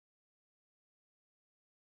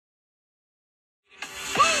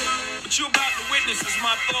What you about to witness is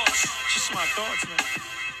my thoughts. Just my thoughts, man.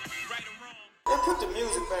 Right or wrong. Hey, put the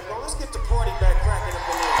music back on. Let's get the party back cracking up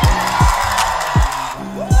in here.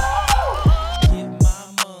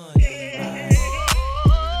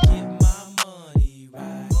 Get my money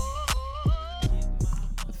right.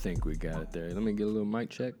 I think we got it there. Let me get a little mic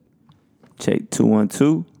check. Check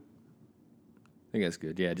 212. I think that's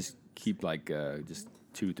good. Yeah, just keep like just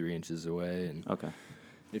 2-3 inches away, and Okay.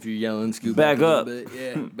 if you're yelling, scoot Back back, up. a little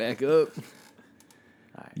bit. Yeah, back up.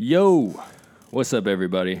 Yo, what's up,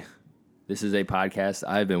 everybody? This is a podcast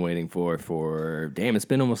I've been waiting for damn, it's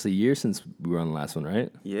been almost a year since we were on the last one, right?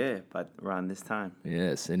 Yeah, but around this time.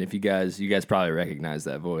 Yes, and if you guys probably recognize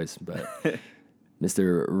that voice, but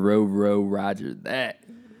Mr. Ro Roger,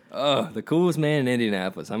 the coolest man in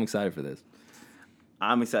Indianapolis. I'm excited for this.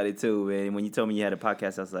 I'm excited too, man. When you told me you had a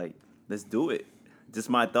podcast, I was like, let's do it. Just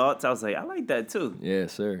my thoughts. I was like, I like that too. Yeah,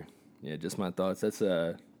 sir. Yeah, just my thoughts. That's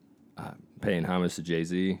paying homage to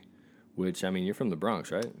Jay-Z, which, I mean, you're from the Bronx,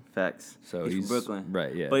 right? Facts. So he's from Brooklyn.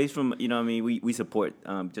 Right, yeah. But he's from, you know what I mean? We support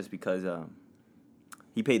just because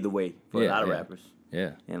he paved the way for a lot of rappers.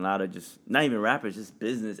 Yeah. And a lot of just, not even rappers, just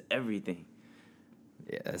business, everything.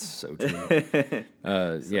 Yeah, that's so true.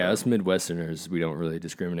 Yeah, us Midwesterners, we don't really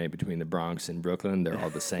discriminate between the Bronx and Brooklyn. They're all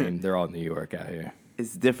the same. They're all New York out here.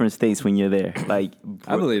 It's different states when you're there. Like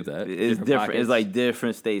I believe that. It's different. pockets. It's like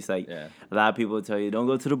different states. Like Yeah. a lot of people tell you, don't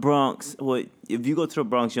go to the Bronx. Well, if you go to the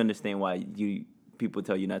Bronx, you understand why people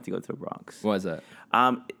tell you not to go to the Bronx. Why is that?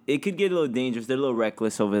 It could get a little dangerous. They're a little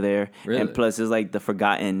reckless over there. Really? And plus, it's like the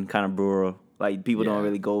forgotten kind of rural. Like people don't Yeah.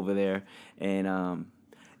 really go over there, and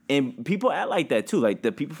people act like that too. Like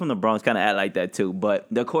the people from the Bronx kind of act like that too. But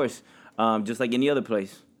of course, just like any other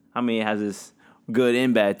place, I mean, it has this good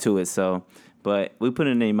and bad to it. So, but we put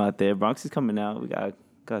a name out there. Bronx is coming out. We got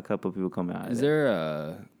a couple of people coming out. Is there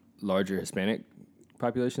a larger Hispanic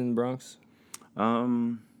population in the Bronx?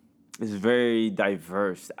 It's very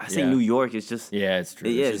diverse. I say Yeah. New York is just Yeah, it's true.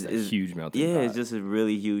 Yeah, It's just a huge melting Yeah, pot. it's just a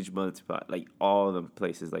really huge melting pot. Like all the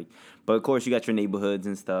places. Like, but of course you got your neighborhoods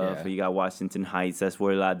and stuff. Yeah. You got Washington Heights. That's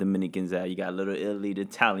where a lot of Dominicans at. You got Little Italy, the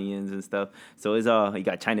Italians and stuff. So it's all you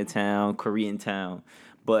got Chinatown, Koreatown.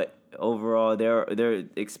 But overall, they're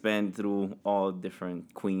expand through all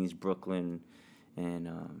different Queens, Brooklyn, and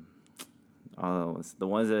all those. The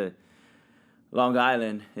ones that Long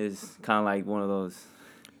Island is kind of like one of those.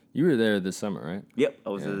 You were there this summer, right? Yep, I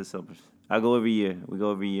was there this summer. I go every year. We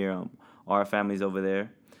go every year. All our family's over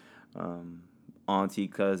there. Auntie,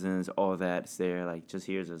 cousins, all that's there. Like, just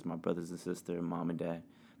here's us, my brothers and sister, mom and dad.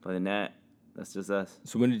 But in that's just us.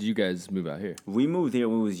 So when did you guys move out here? We moved here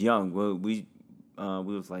when we was young. Well, we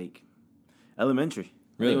was like elementary.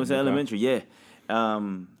 Really? I think it was Okay. elementary, yeah.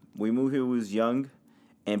 We moved here when we was young,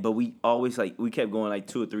 but we always, like, we kept going like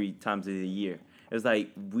 2 or 3 times a year. It was like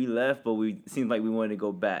we left, but it seemed like we wanted to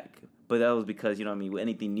go back. But that was because, you know what I mean,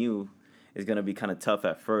 anything new is going to be kind of tough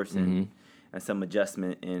at first and some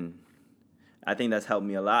adjustment. And I think that's helped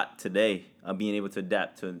me a lot today, being able to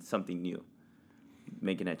adapt to something new,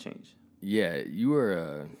 making that change. Yeah, you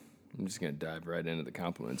were. I'm just gonna dive right into the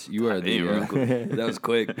compliments. You are the. real quick. That was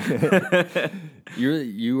quick.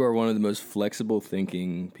 You are one of the most flexible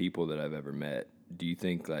thinking people that I've ever met. Do you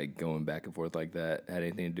think like going back and forth like that had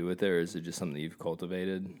anything to do with it, or is it just something that you've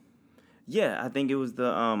cultivated? Yeah, I think it was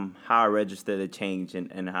the how I registered the change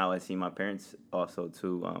and how I see my parents also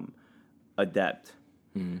to adapt.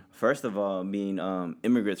 Mm-hmm. First of all, being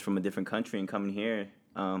immigrants from a different country and coming here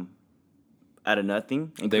out of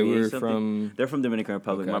nothing. And They creating were something. from. They're from Dominican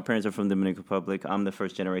Republic. Okay. My parents are from Dominican Republic. I'm the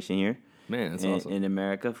first generation here. Man, that's in, awesome. in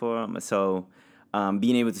America for them. So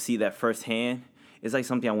being able to see that firsthand is like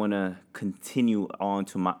something I want to continue on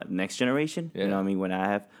to my next generation. Yeah. You know what I mean? When I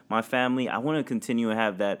have my family, I want to continue to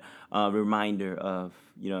have that reminder of,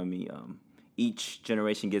 you know what I mean, each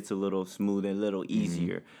generation gets a little smoother, a little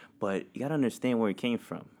easier. But you got to understand where it came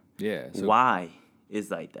from. Yeah. So Why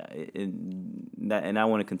it's like that. And I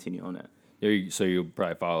want to continue on that. So you'll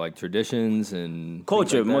probably follow like traditions and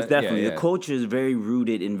Culture, things like most that? definitely. Yeah, The culture is very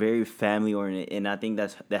rooted and very family oriented, and I think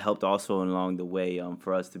that helped also along the way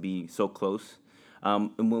for us to be so close. And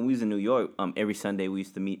when we was in New York, every Sunday we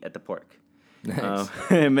used to meet at the park. Nice.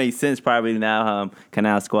 It makes sense probably now.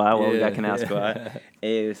 Canal Squad. Well, we got Canal Yeah. Squad.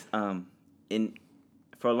 It was and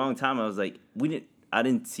for a long time I was like, I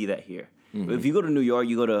didn't see that here. If you go to New York,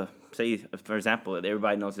 you go to, say, for example,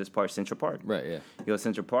 everybody knows this park, Central Park. Right. Yeah. You go to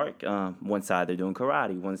Central Park, one side they're doing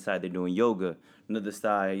karate, one side they're doing yoga, another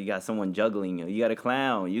side you got someone juggling, you got a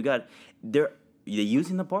clown, they're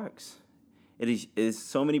using the parks. It is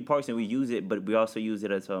so many parks and we use it, but we also use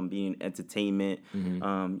it as being entertainment,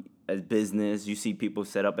 as business. You see people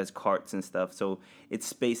set up as carts and stuff. So it's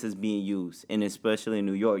space that's being used, and especially in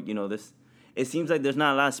New York, this. It seems like there's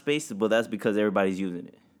not a lot of spaces, but that's because everybody's using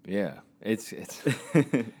it. Yeah, it's.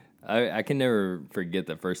 I can never forget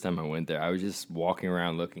the first time I went there. I was just walking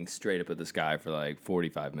around looking straight up at the sky for like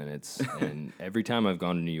 45 minutes. And every time I've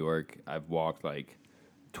gone to New York, I've walked like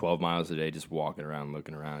 12 miles a day just walking around,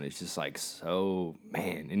 looking around. It's just like so,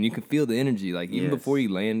 man. And you can feel the energy. Like even before you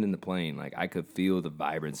land in the plane, like I could feel the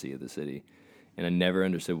vibrancy of the city. And I never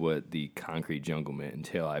understood what the concrete jungle meant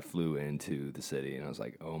until I flew into the city. And I was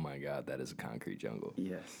like, oh my God, that is a concrete jungle.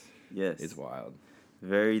 Yes. It's wild.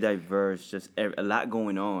 Very diverse, just a lot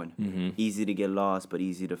going on. Mm-hmm. Easy to get lost, but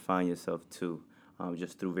easy to find yourself too,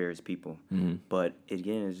 just through various people. Mm-hmm. But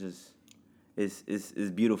again, it's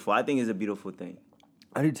beautiful. I think it's a beautiful thing.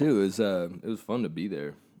 I do too. It was fun to be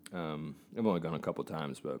there. I've only gone a couple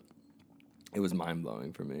times, but it was mind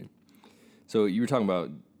blowing for me. So you were talking about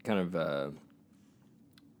kind of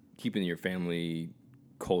keeping your family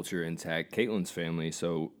culture intact. Caitlin's family,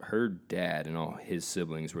 so her dad and all his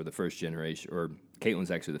siblings were the first generation, or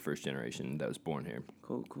Caitlin's actually the first generation that was born here.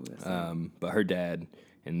 Cool. That's But her dad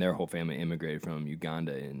and their whole family immigrated from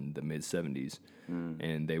Uganda in the mid '70s,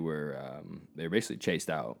 and they were basically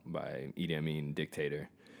chased out by Idi Amin, dictator,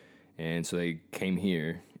 and so they came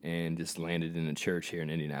here and just landed in a church here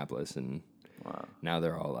in Indianapolis, and now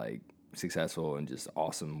they're all like successful and just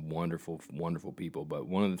awesome, wonderful people. But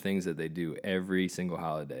one of the things that they do every single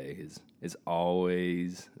holiday is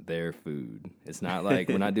always their food. It's not like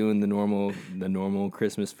we're not doing the normal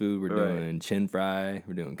Christmas food. We're doing chin fry,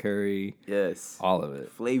 we're doing curry. Yes. All of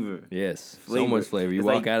it. Flavor. Yes. Flavor. So much flavor. You It's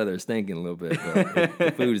walk like- out of there stinking a little bit, but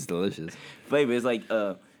the food is delicious. Flavor is like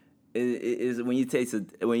is when you taste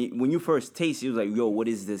it, when you first taste it, you're like, yo, what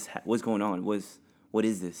is this? What's going on? What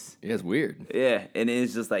is this? Yeah, it's weird. Yeah, and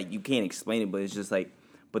it's just like you can't explain it, but it's just like,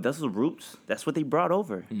 but that's the roots. That's what they brought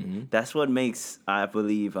over. Mm-hmm. That's what makes, I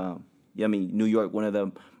believe, New York one of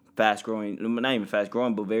the fast growing, not even fast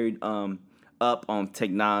growing, but very up on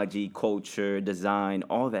technology, culture, design,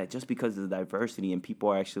 all that. Just because of the diversity and people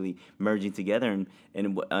are actually merging together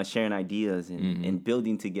and sharing ideas and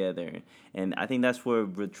building together. And I think that's where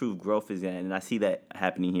the true growth is at, and I see that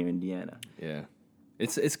happening here in Indiana. Yeah.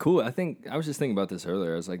 It's cool. I think I was just thinking about this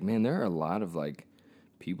earlier. I was like, man, there are a lot of like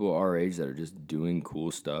people our age that are just doing cool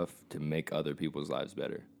stuff to make other people's lives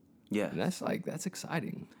better. Yeah. And that's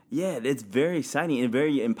exciting. Yeah, it's very exciting and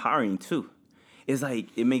very empowering too. It's like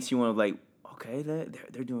it makes you want to like, okay,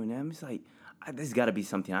 they're doing that. It's like there's got to be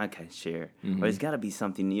something I can share, or there's got to be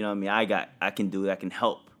something I can do that can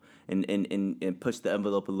help and push the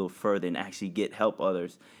envelope a little further and actually get help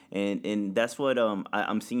others. And that's what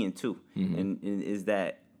I'm seeing too, and is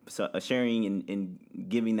that sharing and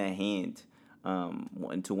giving that hand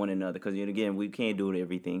to one another, because again we can't do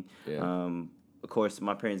everything. Yeah. Of course,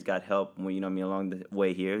 my parents got help when along the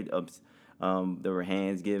way here. There were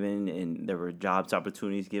hands given and there were jobs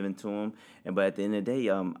opportunities given to them. But at the end of the day,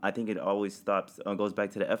 I think it always goes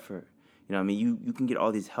back to the effort. You can get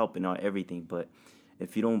all this help and all everything, but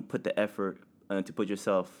if you don't put the effort to put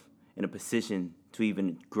yourself in a position to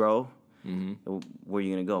even grow, where are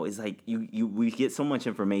you gonna go? It's like we get so much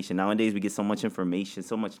information nowadays. We get so much information,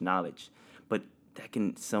 so much knowledge, but that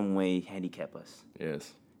can some way handicap us.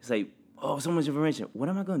 Yes. It's like, oh, so much information. What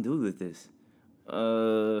am I gonna do with this?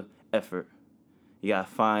 Effort. You gotta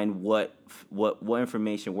find what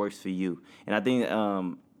information works for you. And I think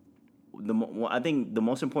the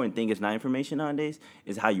most important thing is not information nowadays,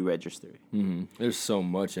 is how you register it. Mm-hmm. There's so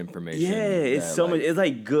much information. Yeah, it's that, so much. It's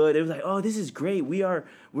like good. It was like, oh, this is great. We're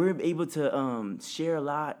able to share a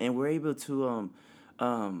lot, and we're able to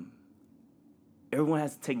everyone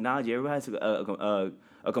has technology. Everyone has a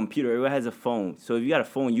computer. Everyone has a phone. So if you got a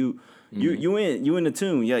phone, you in the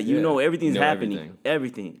tune. Yeah, you know everything's happening.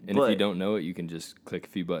 Everything. And if you don't know it, you can just click a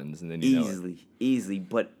few buttons and then you know it. Easily.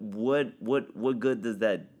 But what good does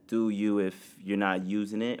that do you if you're not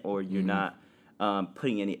using it, or you're not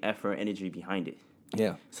putting any effort or energy behind it?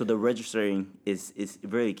 Yeah. So the registering is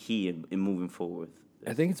very key in moving forward.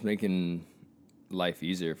 I think it's making life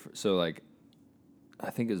easier. I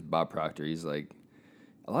think it's Bob Proctor. He's like,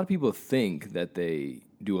 a lot of people think that they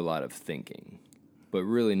do a lot of thinking, but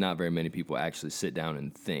really not very many people actually sit down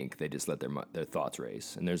and think. They just let their thoughts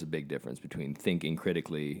race. And there's a big difference between thinking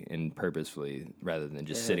critically and purposefully rather than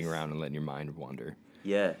just sitting around and letting your mind wander.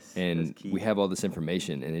 Yes. And that's key. we have all this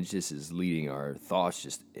information, and it just is leading our thoughts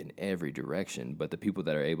just in every direction. But the people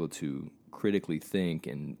that are able to critically think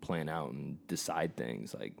and plan out and decide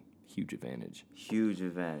things, like, huge advantage. Huge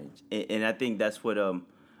advantage. And I think that's what a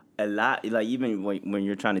lot, like, even when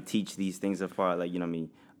you're trying to teach these things afar, like,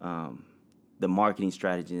 the marketing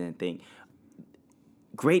strategy and think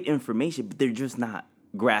great information, but they're just not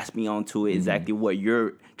grasping onto it exactly what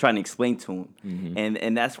you're trying to explain to them.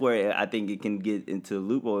 And that's where I think it can get into a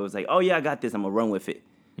loophole. It was like, oh yeah, I got this, I'm gonna run with it.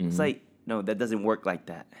 It's like, no, that doesn't work like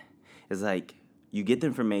that. It's like, you get the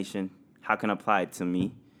information, how can I apply it to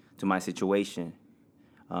me, to my situation,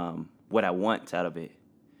 what I want out of it,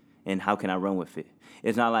 and how can I run with it.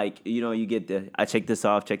 It's not like, you get I check this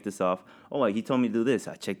off. Oh, he told me to do this,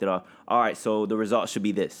 I checked it off. All right, so the result should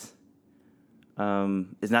be this.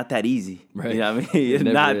 It's not that easy. Right. You know what I mean? It's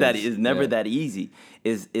never not is. that. It's never Yeah. that easy.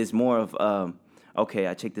 It's more of okay,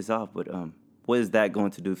 I checked this off, but what is that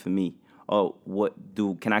going to do for me? Oh,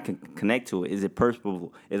 can I connect to it? Is it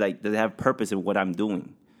purposeful? Does it have purpose in what I'm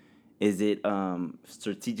doing? Is it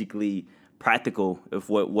strategically practical of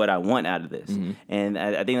what I want out of this? And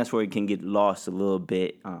I think that's where it can get lost a little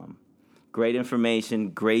bit. Great information,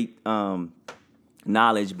 great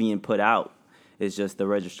knowledge being put out. It's just the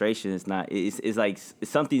registration is not. It's like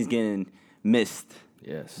something's getting missed.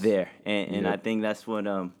 Yes. There, and I think that's what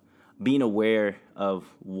being aware of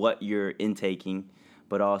what you're intaking,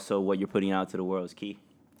 but also what you're putting out to the world is key.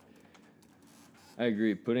 I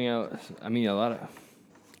agree. Putting out,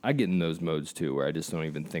 I get in those modes too, where I just don't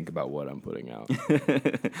even think about what I'm putting out.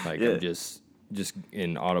 Like Yeah. I'm just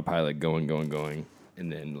in autopilot, going,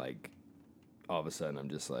 and then like all of a sudden I'm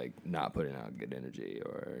just like not putting out good energy,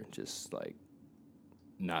 or just like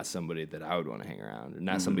not somebody that I would want to hang around, or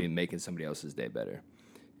not somebody making somebody else's day better.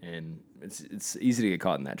 And it's easy to get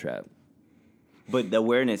caught in that trap. But the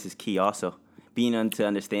awareness is key also. Being to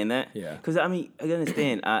understand that. Yeah. Because, I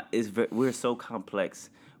understand. We're so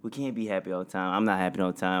complex. We can't be happy all the time. I'm not happy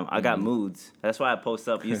all the time. I got moods. That's why I post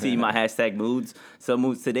up. You see my hashtag moods. So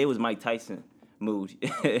moods. Today was Mike Tyson mood.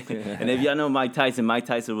 And if y'all know Mike Tyson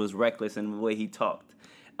was reckless in the way he talked.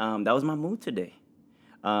 That was my mood today.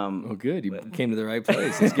 Oh, good. You came to the right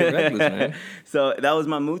place. Let's get reckless, man. So that was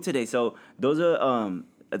my mood today. So those are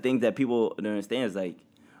things that people don't understand. Is like,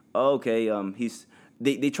 oh, okay,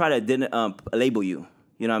 they try to label you.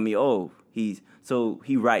 You know what I mean? Oh, he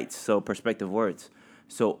writes, so perspective words.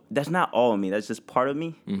 So that's not all of me. That's just part of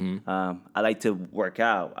me. I like to work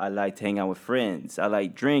out. I like to hang out with friends. I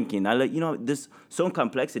like drinking. I like, there's some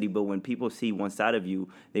complexity. But when people see one side of you,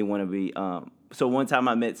 they want to be. So one time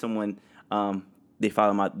I met someone. They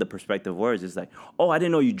follow the perspective words. It's like, oh, I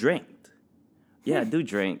didn't know you drank. Yeah, I do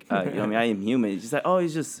drink. I am human. It's just like, oh,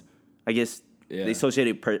 it's just, I guess, the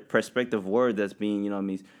associated perspective word that's being,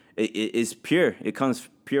 it's pure. It comes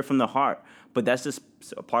pure from the heart. But that's just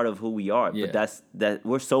a part of who we are. Yeah. But that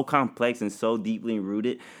we're so complex and so deeply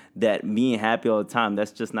rooted that being happy all the time,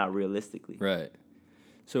 that's just not realistically. Right.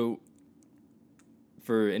 So,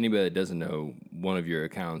 for anybody that doesn't know, one of your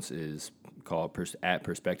accounts is called at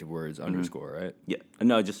perspective words _ right? Yeah.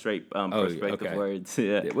 No, just straight perspective okay. words.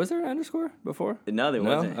 Yeah. Was there an underscore before? No, there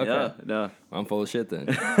wasn't. Okay. Yeah, no. I'm full of shit then.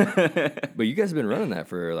 But you guys have been running that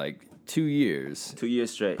for like 2 years. 2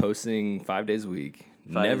 years straight. Posting 5 days a week.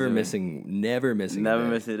 5 days a week. Never missing Never a day.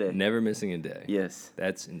 missing a day. Never missing a day. Yes.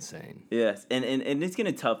 That's insane. Yes, and it's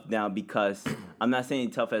getting tough now because I'm not saying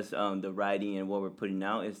tough as the writing and what we're putting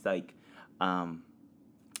out. It's like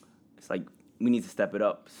we need to step it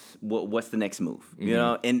up. What's the next move? You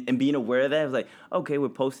know, and being aware of that, it's like, okay, we're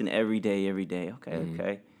posting every day.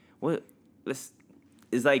 Okay.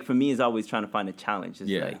 It's like for me, it's always trying to find a challenge.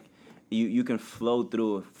 It's like you can flow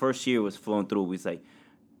through. First year was flowing through. It's like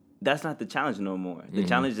that's not the challenge no more. The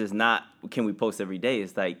challenge is not can we post every day.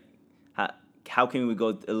 It's like how can we go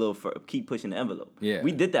a little further, keep pushing the envelope. Yeah,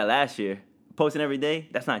 we did that last year. Posting every day,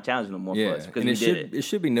 that's not a challenge no more for us because we did it. It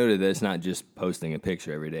should be noted that it's not just posting a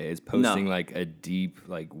picture every day. It's posting like a deep,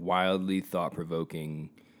 like wildly thought-provoking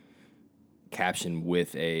caption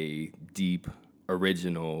with a deep,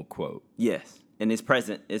 original quote. Yes, and it's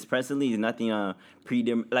present. It's presently. It's nothing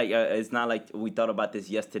it's not like we thought about this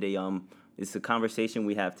yesterday. It's a conversation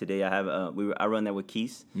we have today. I run that with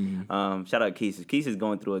Keith. Shout out Keith. Keith is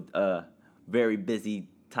going through a very busy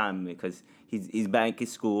time because he's back at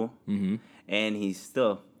school. And he's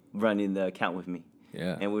still running the account with me.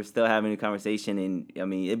 Yeah. And we're still having a conversation. And,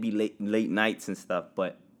 it'd be late nights and stuff.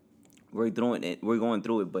 But we're doing it. We're going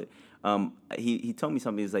through it. But he told me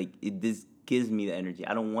something. He's like, this gives me the energy.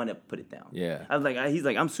 I don't want to put it down. Yeah. I was like, he's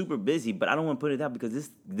like, I'm super busy, but I don't want to put it down because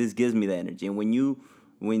this gives me the energy. And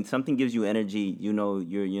when something gives you energy,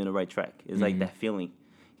 you're in the right track. It's like that feeling.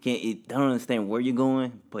 I don't understand where you're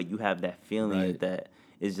going, but you have that feeling that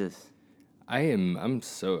is just... I'm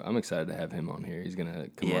excited to have him on here. He's gonna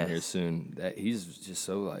come on here soon. That he's just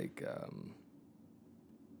so like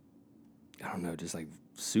I don't know, just like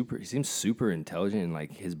he seems super intelligent, and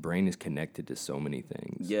like his brain is connected to so many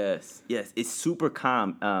things. Yes, it's super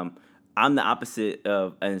calm. I'm the opposite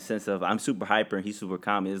of, in the sense of, I'm super hyper and he's super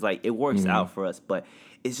calm. It's like it works out for us, but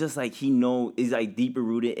it's just like he's like deeper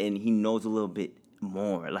rooted and he knows a little bit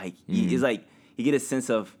more. Like it's like you get a sense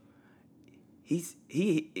of he's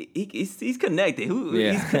connected.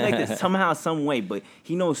 He's connected somehow, some way, but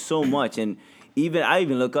he knows so much. And I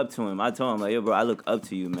even look up to him. I told him, like, yo, bro, I look up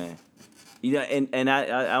to you, man. You know, and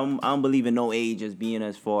I don't believe in no age as being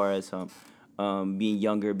as far as being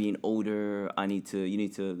younger, being older. You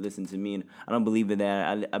need to listen to me, and I don't believe in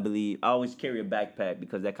that. I always carry a backpack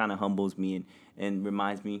because that kind of humbles me and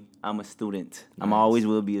reminds me I'm a student. Nice. I'm always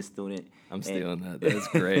will be a student. I'm stealing that. That's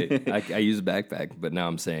great. I use a backpack, but now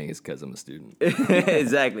I'm saying it's because I'm a student.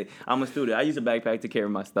 Exactly. I'm a student. I use a backpack to carry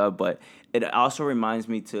my stuff, but it also reminds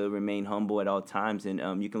me to remain humble at all times,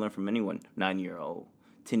 and you can learn from anyone. 9-year-old.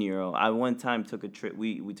 10-year-old. I one time took a trip.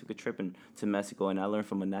 We took a trip to Mexico, and I learned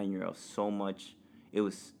from a 9-year-old so much. It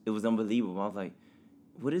was unbelievable. I was like,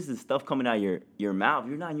 "What is this stuff coming out your mouth?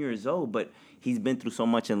 You're 9 years old, but he's been through so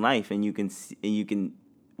much in life, and you can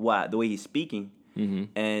the way he's speaking,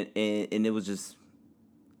 and it was just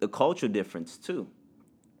the cultural difference too.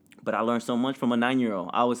 But I learned so much from a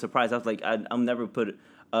 9-year-old. I was surprised. I was like, I'll never put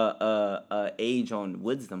a age on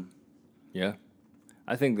wisdom. Yeah,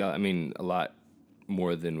 I think that, I mean, a lot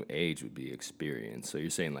more than age would be experience. So you're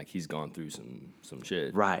saying like he's gone through some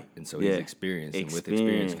shit, Right? And so he's experienced, and with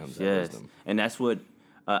experience comes that wisdom. And that's what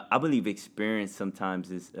I believe. Experience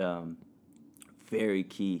sometimes is very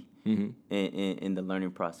key in the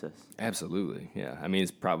learning process. Absolutely, yeah. I mean,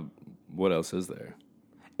 it's probably, what else is there?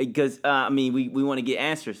 Because I mean, we want to get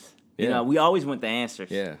answers. You know, we always want the answers.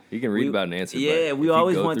 Yeah, you can read about an answer. Yeah, but we if you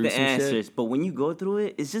always go want through the some answers. shit, But when you go through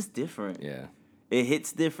it, it's just different. yeah. It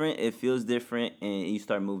hits different. It feels different, and you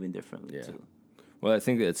start moving differently Yeah. too. Well, I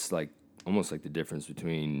think that's like almost like the difference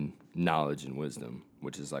between knowledge and wisdom,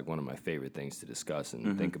 which is like one of my favorite things to discuss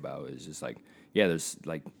and think about. Is just like, yeah, there's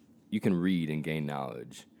like, you can read and gain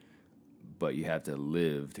knowledge, but you have to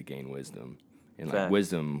live to gain wisdom. And like Fact.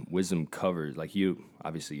 wisdom covers, like, you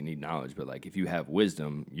obviously you need knowledge, but like if you have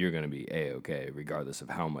wisdom, you're gonna be A-okay regardless of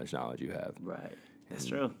how much knowledge you have. Right. That's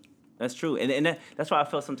true. That's true. And that's why I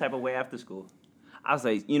felt some type of way after school. I was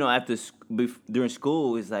like, you know, during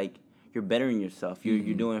school, it's like you're bettering yourself.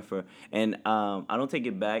 You're doing it for, and I don't take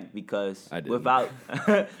it back because I didn't.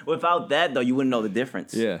 without that though, you wouldn't know the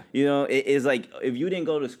difference. Yeah. You know, it's like if you didn't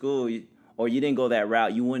go to school or you didn't go that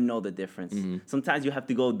route, you wouldn't know the difference. Sometimes you have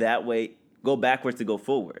to go that way, go backwards to go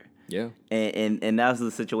forward. Yeah. And that was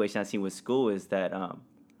the situation I seen with school, is that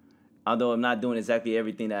although I'm not doing exactly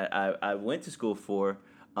everything that I went to school for,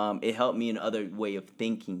 it helped me in other way of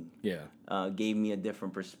thinking. Yeah. Gave me a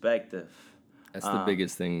different perspective. That's the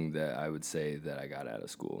biggest thing that I would say that I got out of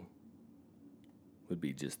school, would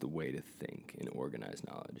be just the way to think and organize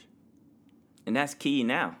knowledge. And that's key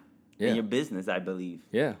now Yeah. in your business, I believe.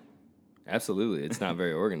 Yeah, absolutely. It's not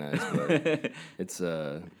very organized, but it's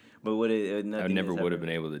But I never would have been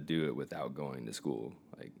able to do it without going to school.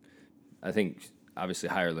 Like, I think obviously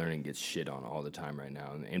higher learning gets shit on all the time right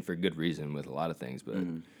now, and for good reason with a lot of things, but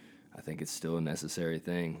I think it's still a necessary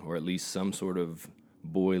thing, or at least some sort of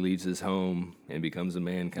boy leaves his home and becomes a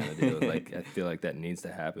man kind of deal. Like, I feel like that needs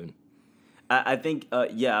to happen. I think,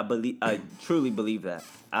 I truly believe that.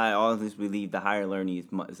 I always believe the higher learning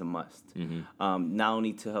is a must. Not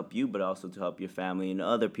only to help you, but also to help your family and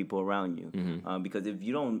other people around you. Because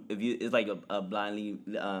it's like a blindly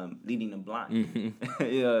leading the blind.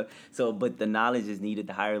 Yeah. So, but the knowledge is needed.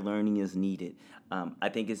 The higher learning is needed. I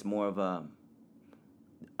think it's more of a.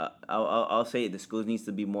 I'll say it. The schools needs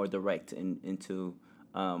to be more direct into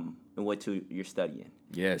what you're studying.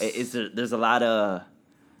 Yes. There's a lot of.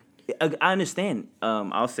 I understand.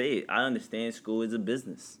 I'll say it. I understand school is a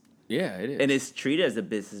business. Yeah, it is. And it's treated as a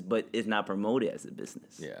business, but it's not promoted as a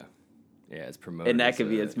business. Yeah. Yeah, it's promoted. And that as could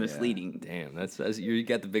be a- as misleading. Yeah. Damn, that's you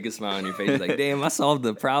got the biggest smile on your face. Like, damn, I solved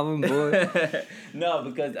the problem, boy. No,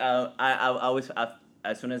 because I was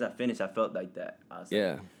as soon as I finished, I felt like that. I was like,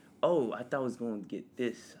 Yeah. oh, I thought I was going to get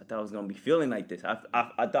this. I thought I was going to be feeling like this. I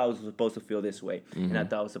thought I was supposed to feel this way. And I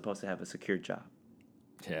thought I was supposed to have a secure job.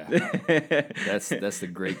 Yeah. That's the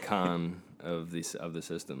great con of the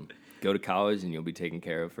system. Go to college and you'll be taken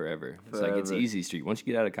care of forever. It's like it's Forever. easy street. Once you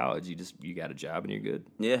get out of college, you got a job and you're good.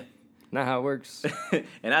 Yeah. Not how it works.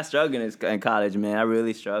 And I struggled in college, man. I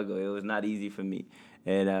really struggled. It was not easy for me.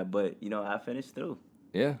 And but I finished through.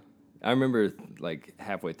 Yeah. I remember like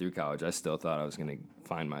halfway through college, I still thought I was gonna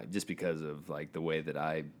find just because of like the way that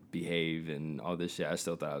I behave and all this shit, I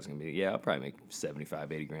still thought I was gonna be, I'll probably make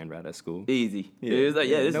 75, 80 grand right out of school. Easy. Yeah. It was like,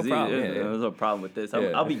 Yeah, this no is problem. easy. Yeah, yeah. There's no problem with this.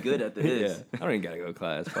 Yeah. I'll be good at this. I don't even gotta go to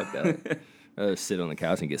class. Fuck that. I'd sit on the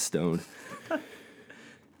couch and get stoned.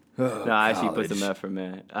 No, I actually put college. some effort,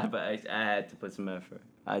 man. I had to put some effort.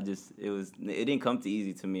 It didn't come too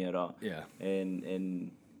easy to me at all. Yeah.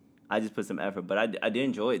 And I just put some effort, but I did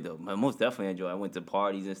enjoy it though. I most definitely enjoy it. I went to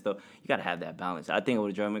parties and stuff. You gotta have that balance. I think it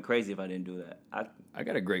would have driven me crazy if I didn't do that. I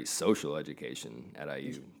got a great social education at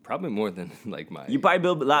IU, probably more than like my. You probably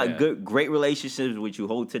build a lot Yeah. of great relationships which you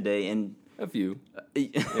hold today, and a few.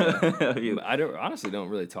 you- I honestly don't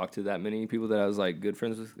really talk to that many people that I was like good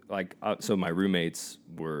friends with. Like, so my roommates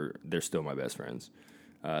they're still my best friends.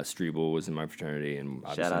 Strebel was in my fraternity, and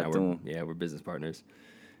obviously Shout out now to him. we're business partners,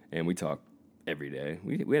 and we talk every day.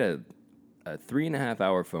 We had a 3.5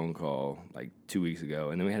 hour phone call like 2 weeks ago,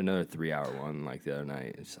 and then we had another 3 hour one like the other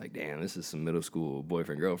night. It's like, damn, this is some middle school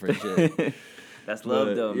boyfriend girlfriend shit. that's love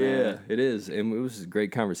But, though, yeah, man. it is, and it was a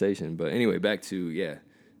great conversation. But anyway, back to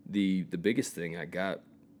the biggest thing I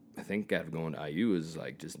think out of going to IU is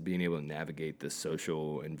like just being able to navigate the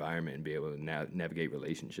social environment and be able to navigate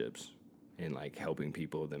relationships and like helping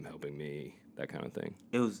people, them helping me, that kind of thing.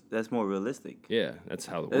 That's more realistic. Yeah, that's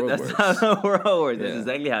how the world That's works. how the world works. That's Yeah.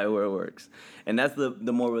 exactly how the world works, and that's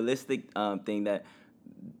the more realistic thing that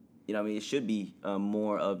it should be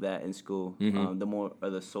more of that in school. Mm-hmm. The more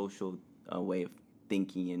of the social way of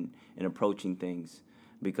thinking and approaching things,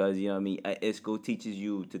 because school teaches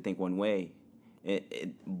you to think one way,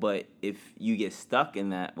 but if you get stuck in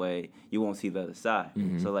that way, you won't see the other side.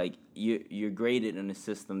 Mm-hmm. So like you're graded in a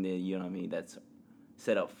system that that's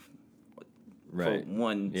set up Right. for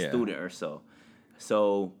one Yeah. student or so.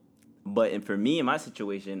 So, and for me in my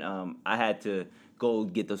situation, I had to go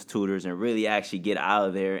get those tutors and really actually get out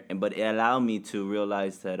of there. But it allowed me to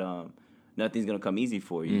realize that nothing's gonna come easy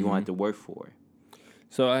for you. You're gonna have to work for it.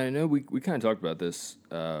 So I know we kind of talked about this.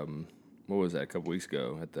 What was that, a couple weeks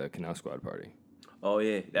ago at the Canal Squad party? Oh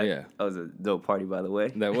yeah, Yeah. That was a dope party, by the way.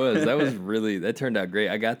 That turned out great.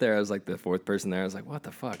 I got there, I was like the fourth person there. I was like, what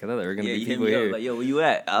the fuck? I thought there were gonna Yeah, be you hit people me here. up like, yo, where you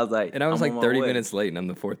at? I was like, And I was I'm like on my 30 way. minutes late, and I'm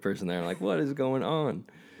the fourth person there. I'm like, what is going on?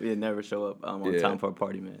 We'd never show up on Yeah. time for a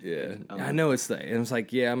party, man. Yeah, I know it's that. And I was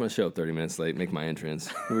like, I'm gonna show up 30 minutes late, make my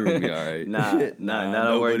entrance. We're gonna be all right. Nah, don't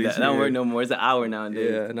work. nobody's That don't here. work no more. It's an hour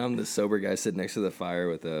nowadays. Yeah, and I'm the sober guy sitting next to the fire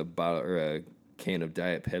with a bottle or a can of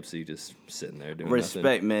Diet Pepsi, just sitting there doing Respect,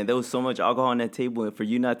 nothing. man. There was so much alcohol on that table, and for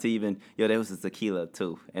you not to even, there was a tequila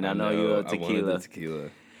too, and I know you love I wanted tequila, the tequila.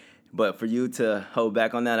 but for you to hold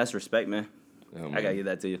back on that's respect, man. Oh, I man. gotta give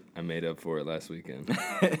that to you. I made up for it last weekend.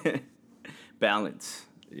 Balance.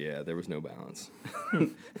 Yeah, there was no balance.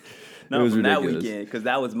 No, was from that ridiculous. weekend, because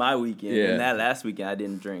that was my weekend, Yeah. and that last weekend I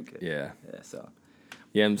didn't drink. Yeah. So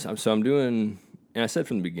Yeah, I'm doing, and I said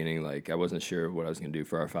from the beginning, like, I wasn't sure what I was going to do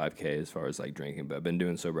for our 5K as far as, like, drinking, but I've been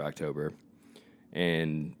doing Sober October.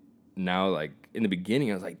 And now, like, in the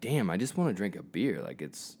beginning, I was like, damn, I just want to drink a beer. Like,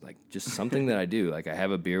 it's, like, just something that I do. Like, I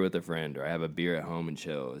have a beer with a friend, or I have a beer at home and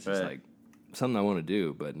chill. It's just, Right. like, something I want to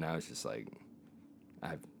do, but now it's just, like,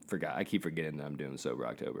 I keep forgetting that I'm doing Sober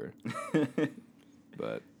October.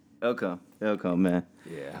 But, it'll come, man.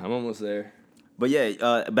 yeah, I'm almost there. But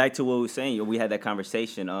yeah, back to what we were saying. We had that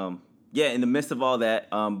conversation. In the midst of all that,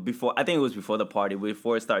 before I think it was before the party,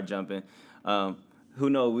 before it started jumping. Who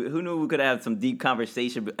knew we could have some deep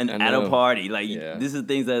conversation at a know. party? Like Yeah. this is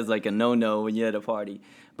things that's like a no when you're at a party.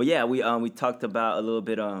 But yeah, we talked about a little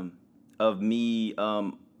bit of me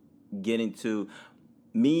getting to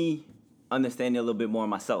me understanding a little bit more of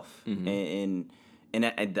myself, and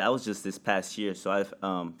that was just this past year. So I've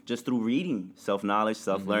just through reading, self-knowledge,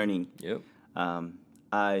 self-learning. Yep.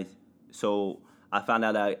 I found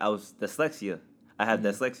out I was dyslexia. I have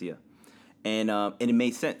dyslexia, and it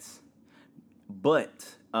made sense.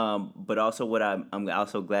 But also what I'm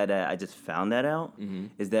also glad that I just found that out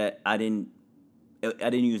is that I didn't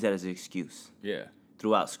use that as an excuse Yeah.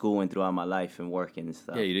 throughout school and throughout my life and working and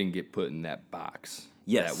stuff. Yeah, you didn't get put in that box.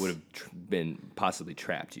 Yes. That would have been possibly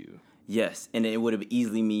trapped you. Yes, and it would have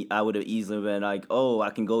I would have easily been like, oh, I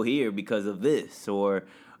can go here because of this, or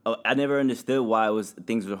I never understood why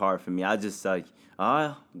things were hard for me. I just like,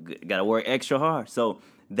 gotta work extra hard. So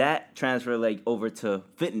that transferred like over to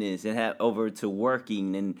fitness and over to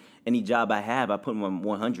working, and any job I have, I put in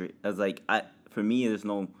 100. I was like, for me, there's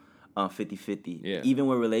no 50-50. Yeah. Even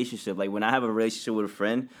with relationship, like when I have a relationship with a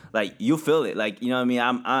friend, like you feel it, like you know what I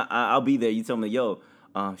mean. I'll be there. You tell me, yo,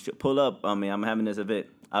 pull up. I mean, I'm having this event.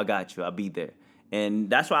 I got you. I'll be there. And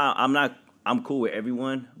that's why I'm cool with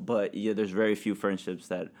everyone, but yeah, there's very few friendships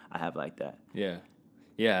that I have like that. Yeah.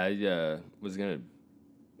 Yeah, I was going to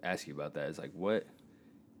ask you about that. Is like, what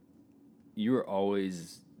you were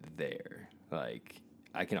always there. Like,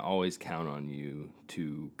 I can always count on you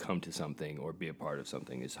to come to something or be a part of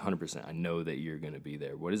something. It's 100%. I know that you're going to be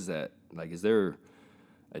there. What is that? Like, is there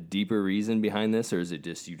a deeper reason behind this, or is it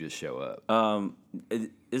just you just show up?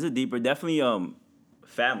 It's a deeper, definitely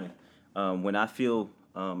family. When I feel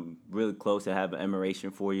really close to have an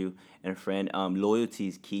admiration for you and a friend, loyalty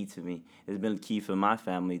is key to me. It's been key for my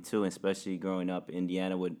family too, especially growing up in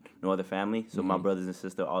Indiana with no other family. So my brothers and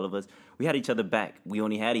sisters, all of us, we had each other back. We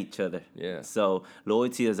only had each other. Yeah. So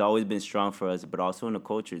loyalty has always been strong for us, but also in the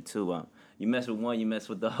culture too. You mess with one, you mess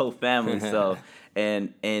with the whole family. So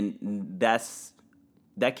and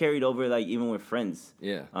that carried over, like, even with friends.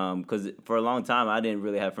 Yeah. Because for a long time, I didn't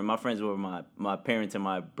really have friends. My friends were my parents and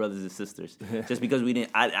my brothers and sisters. Just because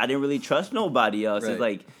I didn't really trust nobody else. Right. It's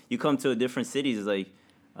like, you come to different cities, it's like,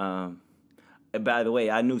 by the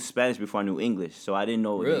way, I knew Spanish before I knew English. So I didn't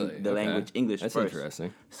know Really? the Okay. language English That's first.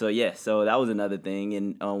 interesting. So, yeah, so that was another thing.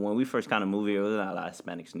 And when we first kind of moved here, there was not a lot of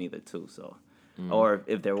Hispanics neither, too. So, or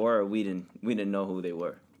if there were, we didn't know who they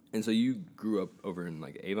were. And so you grew up over in,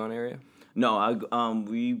 like, Avon area? No,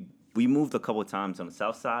 we moved a couple of times on the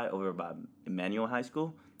south side over by Emmanuel High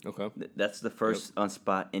School. Okay. That's the first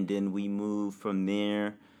spot, and then we moved from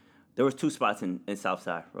there. There was 2 spots in south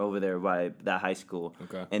side over there by that high school.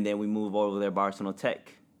 Okay. And then we moved over there by Arsenal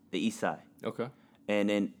Tech, the east side. Okay. And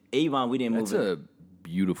then Avon, we didn't That's move. a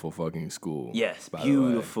beautiful fucking school. Yes, by the way.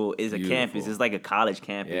 beautiful. It's a campus. Beautiful. It's like a college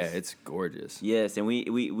campus. Yeah, it's gorgeous. Yes, and we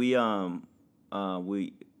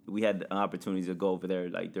had the opportunities to go over there,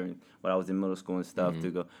 like, during when I was in middle school and stuff, to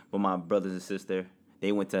go. But my brothers and sister,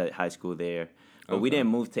 they went to high school there. But we Okay. didn't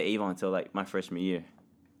move to Avon until, like, my freshman year.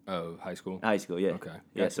 Oh, high school? High school, yeah. Okay,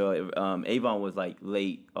 Yeah, gotcha. so Avon was, like,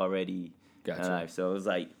 late already Gotcha. in life. So it was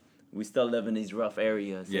like, we still live in these rough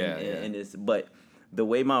areas. Yeah, and it's, but the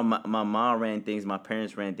way my mom ran things, my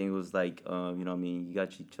parents ran things was like, you know what I mean, you got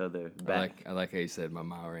each other back. I like how you said my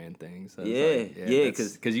mom ran things. I was Yeah, like, yeah,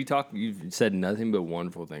 that's- 'cause you've said nothing but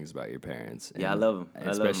wonderful things about your parents. Yeah, I and love 'em. I love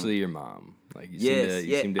 'em. especially your mom. Like, you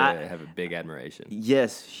Yes, seem to yeah, have a big admiration.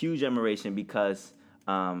 Yes, huge admiration because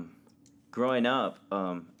growing up,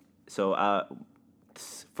 so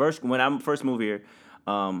when I first moved here,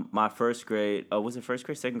 my first grade, was it first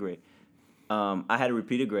grade, second grade? I had to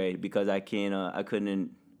repeat a grade because I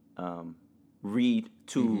couldn't read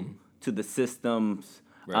to the system's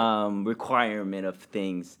Right. requirement of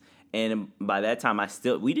things, and by that time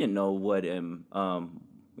we didn't know what you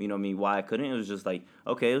know what I mean, why I couldn't. It was just like,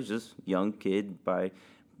 okay, it was just young kid by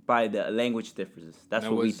the language differences. That's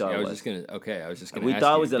what we thought I it was was. just gonna. We ask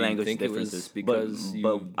thought it you, was the do you language think it was differences, because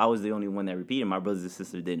but I was the only one that repeated. My brothers and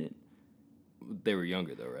sisters didn't. they were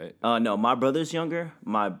younger though, right? No, my brother's younger.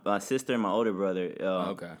 My sister and my older brother.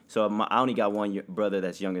 Okay. So I only got one brother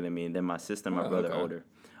that's younger than me, and then my sister and my brother okay. older.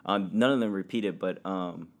 None of them repeated, but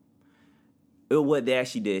what they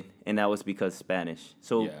actually did, and that was because Spanish.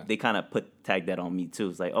 So Yeah. they kind of tagged that on me too.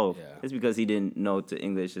 It's like, oh, Yeah. it's because he didn't know to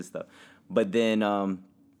English and stuff. But then,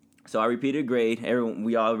 so I repeated grade.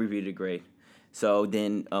 We all repeated grade. So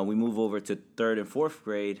then we move over to 3rd and 4th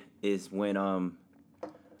grade is when I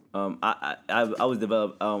was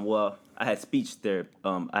developed. I had speech there.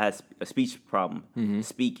 I had a speech problem,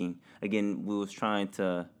 speaking. Again, we was trying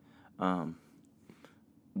to.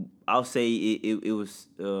 I'll say it was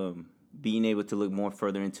being able to look more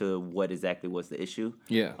further into what exactly was the issue.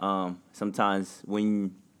 Yeah. Sometimes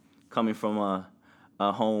when coming from a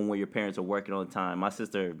home where your parents are working all the time, my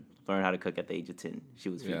sister learned how to cook at the age of 10. She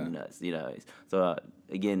was feeding us, you know. So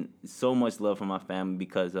again, so much love from my family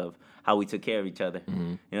because of how we took care of each other.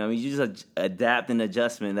 You know, I mean, you just adapt and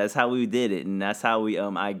adjustment. That's how we did it, and that's how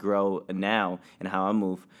I grow now and how I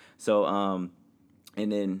move. So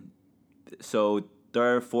and then so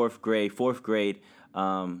 3rd, 4th grade,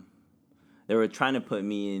 they were trying to put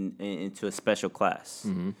me into a special class.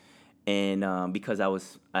 And because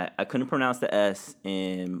I couldn't pronounce the S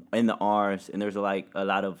and the R's, and there's a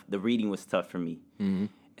lot of the reading was tough for me.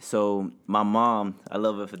 So my mom, I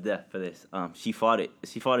love her for death for this. She fought it.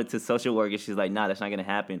 She fought it to social work, and she's like, "Nah, that's not gonna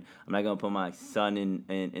happen. I'm not gonna put my son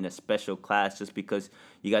in a special class just because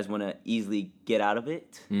you guys want to easily get out of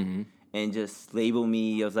it and just label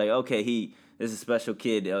me." I was like, "Okay, this is a special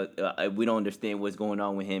kid. We don't understand what's going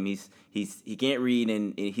on with him. He can't read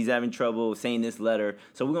and he's having trouble saying this letter.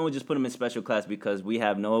 So we're gonna just put him in special class because we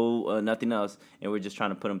have nothing else, and we're just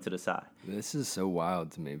trying to put him to the side." This is so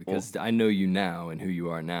wild to me because I know you now and who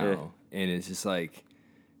you are now, Yeah. and it's just like,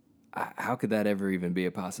 how could that ever even be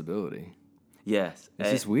a possibility? Yes.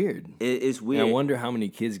 It's just weird. It's And weird. I wonder how many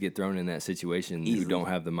kids get thrown in that situation Easily. who don't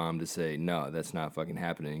have the mom to say, no, that's not fucking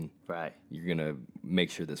happening. Right. You're going to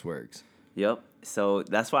make sure this works. Yep. So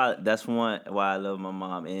why I love my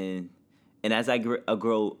mom, and as I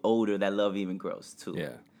grow older, that love even grows too.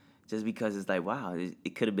 Yeah. Just because it's like, wow,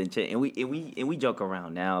 it could have been changed. And we joke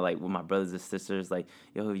around now, like with my brothers and sisters, like,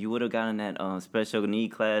 yo, if you would have gotten that special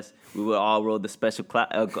need class, we would all rode the special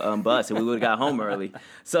bus, and we would have got home early.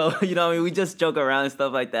 So, you know, what I mean, we just joke around and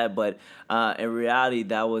stuff like that. But in reality,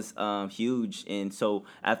 that was huge. And so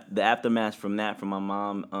the aftermath from my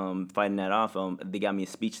mom fighting that off, they got me a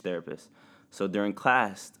speech therapist. So during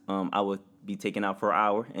class, I would be taken out for an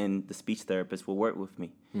hour, and the speech therapist would work with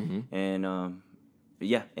me. Mm-hmm. And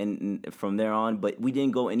yeah, and from there on, but we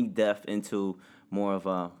didn't go any depth into more of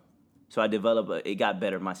a. So I developed. It got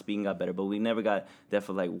better. My speaking got better, but we never got depth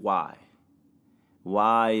of like why.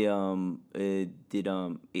 Why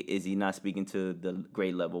is he not speaking to the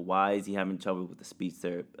grade level? Why is he having trouble with the speech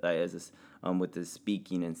therapy, with the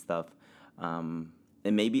speaking and stuff?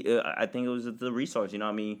 And maybe I think it was the resource. You know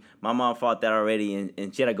what I mean? My mom fought that already,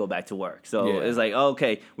 and she had to go back to work. So Yeah. it's like, oh,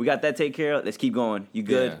 okay, we got that taken care of. Let's keep going. You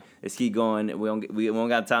good? Yeah. Let's keep going. We don't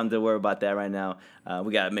got time to worry about that right now.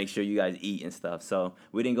 We got to make sure you guys eat and stuff. So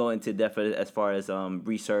we didn't go into depth as far as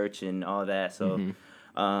research and all that. So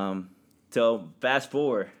so fast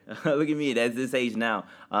forward. Look at me. At this age now.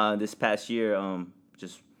 This past year,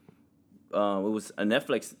 it was a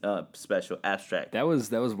Netflix special, Abstract. That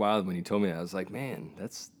was wild when you told me that. I was like, man,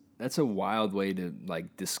 that's a wild way to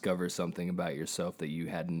like discover something about yourself that you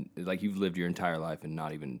hadn't, like, you've lived your entire life and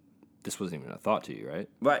not even, this wasn't even a thought to you, right?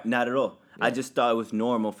 Right, not at all. Yeah. I just thought it was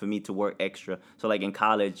normal for me to work extra. So like in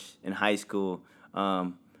college, in high school,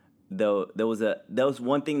 there was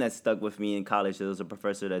one thing that stuck with me in college. There was a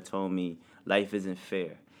professor that told me life isn't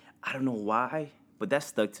fair. I don't know why, but that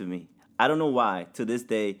stuck to me. I don't know why. To this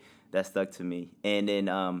day, that stuck to me. And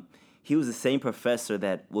then he was the same professor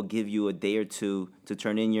that will give you a day or two to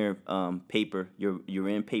turn in your paper, your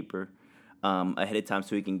in paper, ahead of time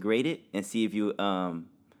so he can grade it and see if you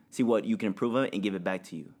see what you can improve on it and give it back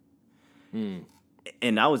to you.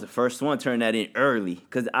 And I was the first one to turn that in early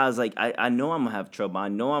because I was like, I know I'm going to have trouble. I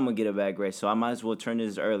know I'm going to get a bad grade, so I might as well turn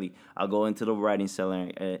this early. I'll go into the writing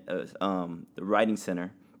center.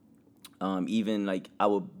 Even like I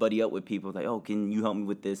would buddy up with people like, oh, can you help me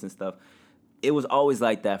with this and stuff. It was always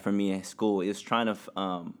like that for me at school. It was trying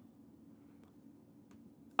to,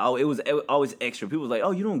 it was always extra. People was like,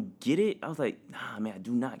 oh, you don't get it? I was like, nah, man, I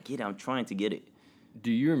do not get it. I'm trying to get it.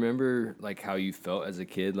 Do you remember like how you felt as a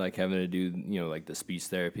kid, like having to do, like the speech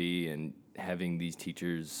therapy and having these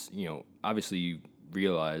teachers, obviously you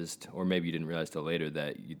realized, or maybe you didn't realize till later,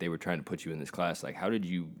 that they were trying to put you in this class. Like, do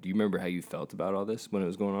you remember how you felt about all this when it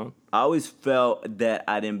was going on? I always felt that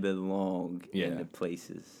I didn't belong in the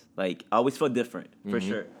places. Like, I always felt different, for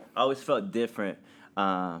sure. I always felt different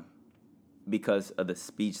because of the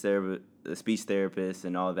speech therapist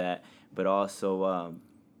and all that, but also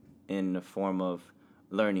in the form of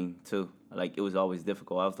learning too. Like, it was always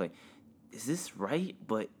difficult. I was like, is this right?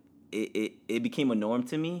 But it became a norm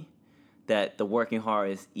to me that the working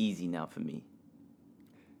hard is easy now for me.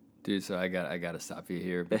 Dude, so I got to stop you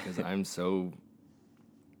here because I'm so,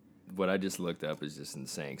 what I just looked up is just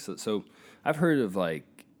insane. So I've heard of like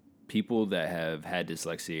people that have had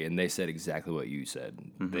dyslexia and they said exactly what you said.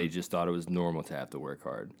 Mm-hmm. They just thought it was normal to have to work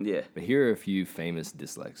hard. Yeah. But here are a few famous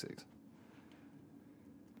dyslexics.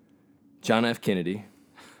 John F. Kennedy,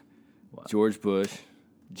 wow. George Bush,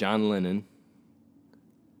 John Lennon,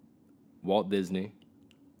 Walt Disney.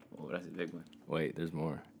 Oh, that's a big one. Wait, there's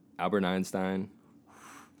more. Albert Einstein,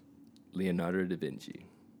 Leonardo da Vinci.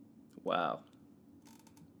 Wow.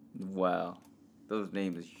 Those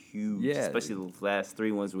names are huge. Yeah, especially those last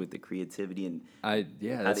three ones with the creativity and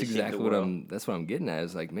that's exactly what I'm getting at.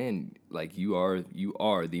 Is like, man, like you are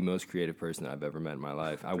the most creative person I've ever met in my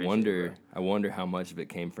life. I wonder how much of it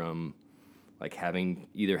came from like having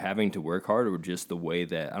to work hard or just the way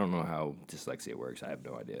that, I don't know how dyslexia works. I have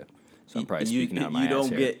no idea. So I'm probably speaking out of my ass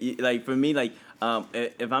here. Like, for me, like,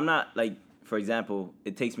 if I'm not, like, for example,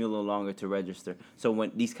 it takes me a little longer to register. So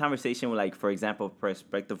when these conversations, like, for example,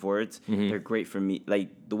 perspective words, they're great for me. Like,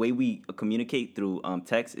 the way we communicate through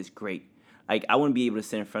text is great. Like, I wouldn't be able to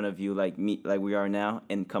sit in front of you like we are now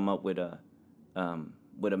and come up with a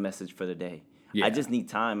message for the day. Yeah. I just need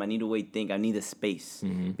time. I need a way to think. I need a space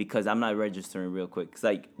because I'm not registering real quick. It's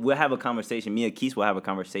like, we'll have a conversation. Me and Keith will have a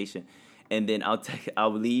conversation, and then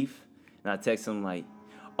I'll leave, and I'll text him like,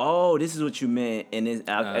 oh, this is what you meant, and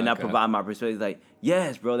I okay. provide my perspective. Like,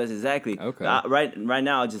 yes, bro, that's exactly. Okay. Right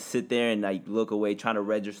now, I just sit there and like look away, trying to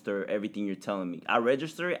register everything you're telling me. I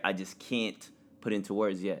register it, I just can't put into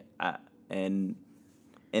words yet. And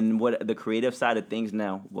what the creative side of things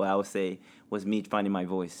now, what I would say was me finding my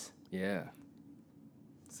voice. Yeah.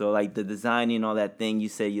 So like the designing, all that thing you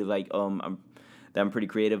say you're like I'm pretty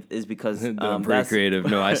creative is because I'm pretty creative.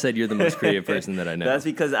 No, I said you're the most creative person that I know. That's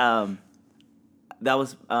because that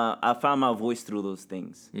was I found my voice through those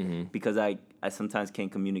things because I sometimes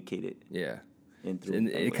can't communicate it. Yeah. And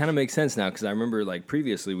it kind of makes sense now because I remember like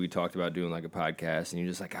previously we talked about doing like a podcast and you're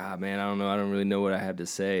just like, man, I don't know, I don't really know what I have to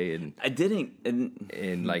say, and I didn't,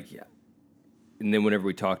 and like, yeah. And then whenever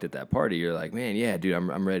we talked at that party, you're like, man, yeah, dude,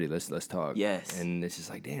 I'm ready. Let's talk. Yes. And it's just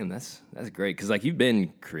like, damn, that's great because like you've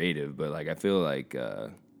been creative, but like I feel like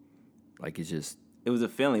it's just. It was a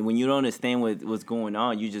feeling. When you don't understand what's going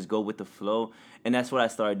on, you just go with the flow. And that's what I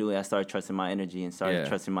started doing. I started trusting my energy and started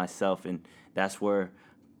trusting myself. And that's where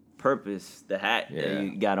Purpose, the hat that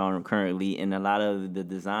you got on currently, and a lot of the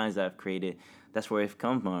designs I've created, that's where it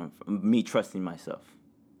comes from me trusting myself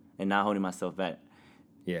and not holding myself back.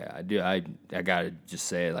 Yeah, I do. I gotta just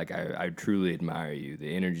say it. Like I truly admire you.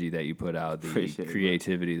 The energy that you put out, the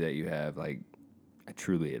creativity that you have. Like I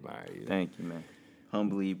truly admire you. Thank you, man.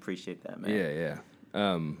 Humbly appreciate that, man. Yeah.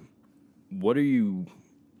 Where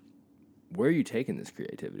are you taking this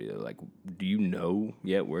creativity though? Like, do you know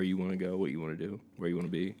yet where you want to go, what you want to do, where you want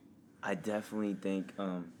to be? I definitely think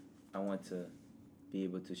I want to be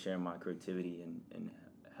able to share my creativity and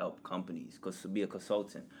help companies, cause to be a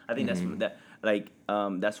consultant. I think that's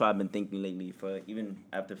what I've been thinking lately. For even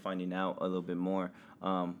after finding out a little bit more,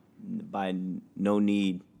 by no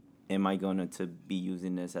need am I gonna to be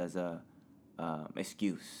using this as a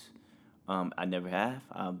excuse. I never have.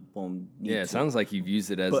 I won't need it sounds like you've used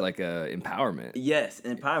it as like a empowerment. Yes,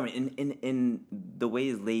 empowerment. In the way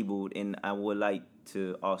it's labeled, and I would like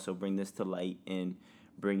to also bring this to light and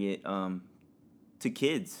bring it to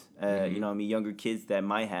kids. You know what I mean? Younger kids that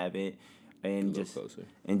might have it, and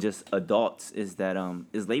just adults, is that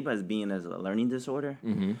is labeled as being as a learning disorder.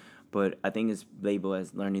 Mm-hmm. But I think it's labeled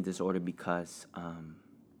as learning disorder because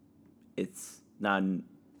it's not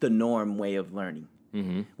the norm way of learning.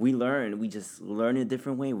 Mm-hmm. We just learn a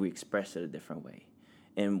different way, we express it a different way.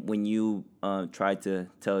 And when you try to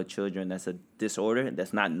tell children that's a disorder,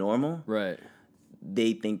 that's not normal, right?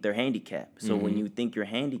 They think they're handicapped. So when you think you're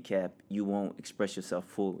handicapped, you won't express yourself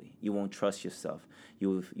fully. You won't trust yourself.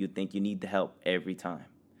 You think you need the help every time.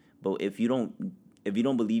 But if you don't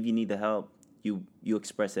believe you need the help, you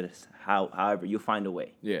express it as however you'll find a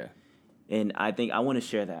way. Yeah. And I think I want to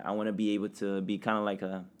share that. I want to be able to be kind of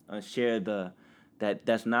like share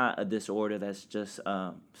that's not a disorder. That's just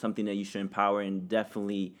something that you should empower and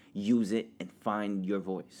definitely use it and find your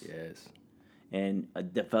voice. Yes. And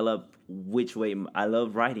develop which way. I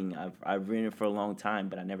love writing. I've written for a long time,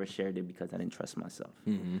 but I never shared it because I didn't trust myself.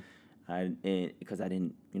 Mm-hmm. Because I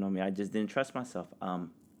didn't, you know what I mean? I just didn't trust myself.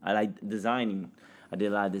 I like designing. I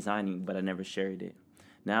did a lot of designing, but I never shared it.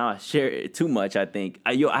 Now I share it too much, I think.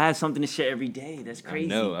 I have something to share every day. That's crazy.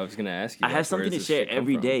 No, I was going to ask you. I have something to share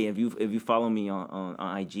every day. If you follow me on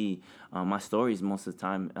IG, my stories most of the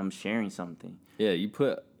time, I'm sharing something. Yeah, you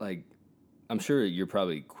put, like, I'm sure you're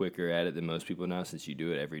probably quicker at it than most people now since you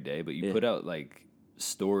do it every day, but you put out, like,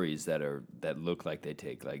 stories that look like they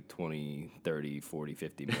take, like, 20, 30, 40,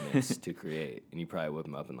 50 minutes to create, and you probably whip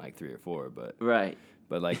them up in, like, 3 or 4, but... Right.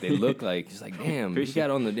 But, like, they look like, it's like, damn, you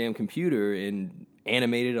got on the damn computer and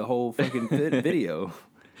animated a whole fucking video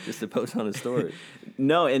just to post on a story.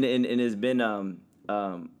 No, and it's been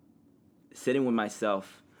sitting with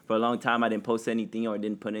myself. For a long time, I didn't post anything or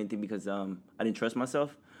didn't put anything because I didn't trust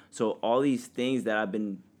myself. So all these things that I've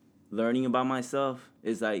been learning about myself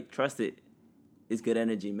is like, trust it. It's good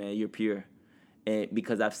energy, man. You're pure. And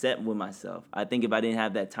because I've sat with myself. I think if I didn't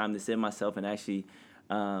have that time to sit with myself and actually...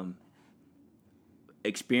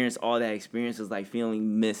 experience all that experiences, like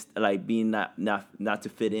feeling missed, like being not to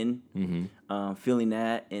fit in, feeling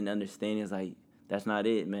that and understanding is like that's not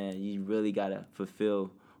it, man. You really gotta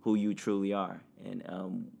fulfill who you truly are, and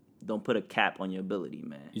don't put a cap on your ability,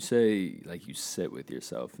 man. You say like you sit with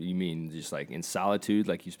yourself. You mean just like in solitude,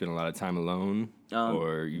 like you spend a lot of time alone,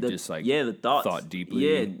 or you just like the thoughts, thought deeply?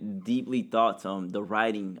 Yeah, deeply thoughts. The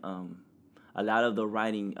writing, a lot of the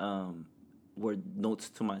writing were notes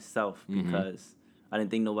to myself because. I didn't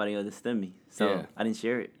think nobody understood me, so I didn't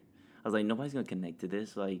share it. I was like, nobody's gonna connect to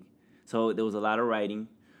this. Like, so there was a lot of writing.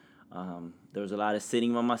 There was a lot of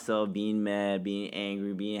sitting by myself, being mad, being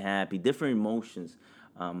angry, being happy, different emotions.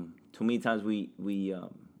 Too many times we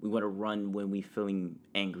want to run when we feeling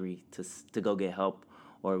angry to go get help,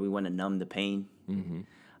 or we want to numb the pain. And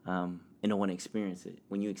don't want to experience it.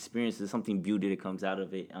 When you experience it, something beauty that comes out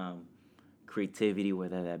of it. Creativity,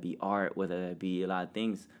 whether that be art, whether that be a lot of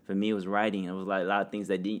things. For me, it was writing. It was like a lot of things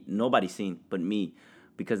that nobody seen but me,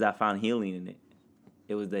 because I found healing in it.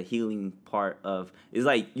 It was the healing part of. It's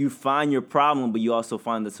like you find your problem, but you also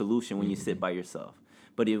find the solution when you sit by yourself.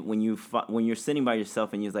 But when you're sitting by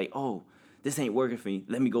yourself and you're like, oh, this ain't working for me.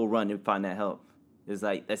 Let me go run and find that help. It's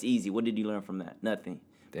like, that's easy. What did you learn from that? Nothing.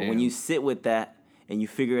 But when you sit with that and you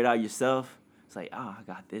figure it out yourself, it's like, I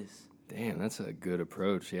got this. Damn, that's a good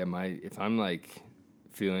approach. Yeah, if I'm like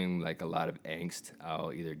feeling like a lot of angst,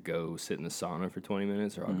 I'll either go sit in the sauna for 20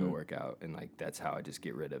 minutes or I'll go work out, and like that's how I just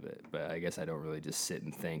get rid of it. But I guess I don't really just sit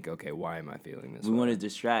and think, okay, why am I feeling this? We want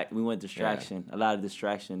distraction, a lot of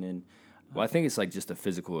distraction, and well, I think it's like just a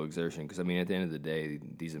physical exertion, because I mean, at the end of the day,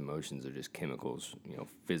 these emotions are just chemicals,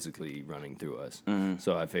 physically running through us.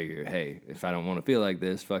 So I figure, hey, if I don't want to feel like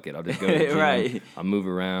this, fuck it, I'll just go to the gym. Right. I'll move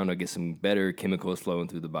around, I'll get some better chemicals flowing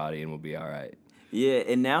through the body, and we'll be all right. Yeah,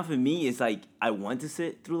 and now for me, it's like I want to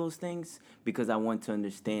sit through those things because I want to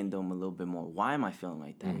understand them a little bit more. Why am I feeling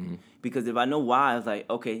like that? Because if I know why, I was like,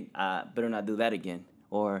 okay, I better not do that again.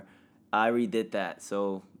 Or I redid that,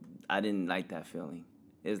 so I didn't like that feeling.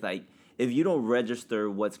 It's like, if you don't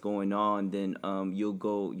register what's going on, then you'll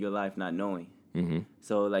go your life not knowing.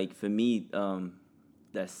 So, like, for me,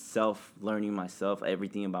 that self-learning myself,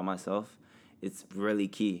 everything about myself, it's really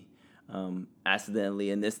key.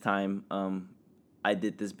 Accidentally, and this time, I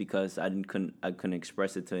did this because I couldn't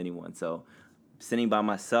express it to anyone. So sitting by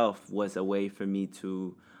myself was a way for me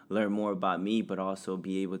to learn more about me, but also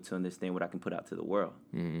be able to understand what I can put out to the world.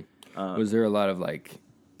 Was there a lot of like,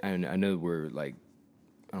 I know we're like,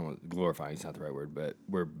 I don't want glorifying, it's not the right word, but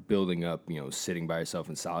we're building up, sitting by yourself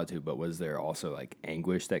in solitude, but was there also like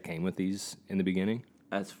anguish that came with these in the beginning?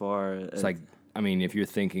 As far as... It's like, I mean, if you're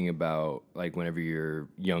thinking about like whenever you're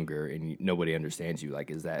younger and nobody understands you, like,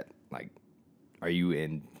 is that like, are you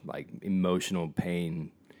in like emotional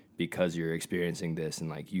pain because you're experiencing this and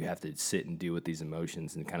like you have to sit and deal with these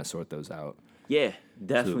emotions and kind of sort those out? Yeah,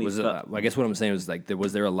 definitely. So I guess what I'm saying was like,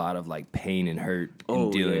 was there a lot of like pain and hurt in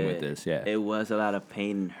dealing with this? Yeah, it was a lot of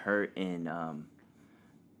pain and hurt, and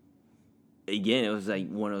again, it was like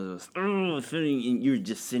one of those feeling, and you're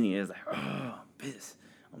just sitting there, it's like, oh, I'm pissed,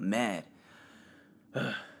 I'm mad.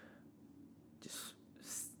 Just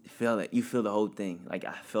feel it. You feel the whole thing. Like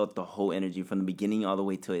I felt the whole energy from the beginning all the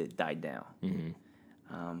way till it died down.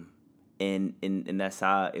 And that's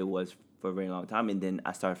how it was for a very long time. And then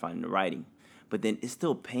I started finding the writing. But then it's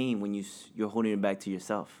still pain when you're holding it back to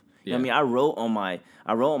yourself. You know what I mean? I wrote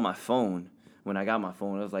on my phone when I got my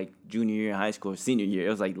phone. It was like junior year in high school, senior year. It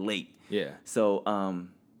was like late. Yeah. So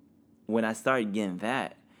when I started getting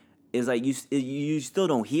that, it's like you still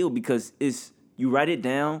don't heal because you write it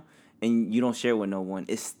down and you don't share it with no one.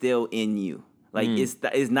 It's still in you. Like it's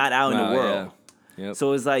not out in the world. Yeah. Yep.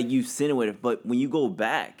 So it's like you sitting with it. But when you go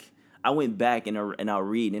back, I went back and I'll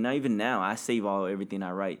read, and even now I save everything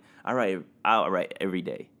I write. I write every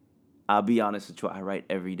day. I'll be honest with you, I write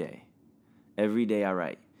every day. Every day I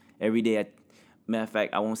write. Every day, matter of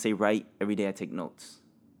fact, I won't say write. Every day I take notes.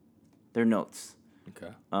 They're notes.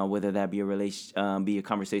 Okay. Whether that be be a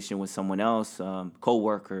conversation with someone else,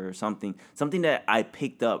 coworker or something that I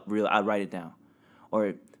picked up. I write it down.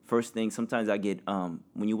 Or first thing, sometimes I get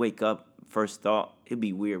when you wake up. First thought, it'd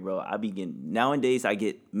be weird, bro. Nowadays, I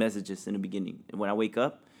get messages in the beginning. When I wake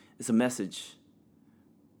up, it's a message.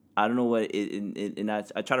 I don't know what and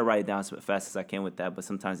I try to write it down as fast as I can with that, but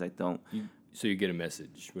sometimes I don't. So you get a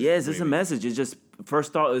message? Yeah, it's just a message. It's just,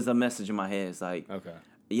 first thought is a message in my head. It's like, okay.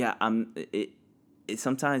 Yeah,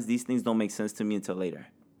 sometimes these things don't make sense to me until later.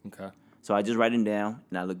 Okay. So I just write them down,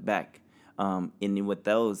 and I look back. And then with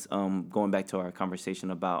those, going back to our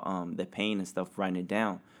conversation about the pain and stuff, writing it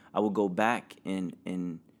down, I would go back and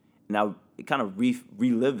I would kind of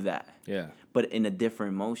relive that. Yeah. But in a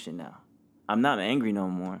different emotion now. I'm not angry no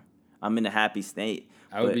more. I'm in a happy state.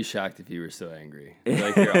 I would be shocked if you were still angry.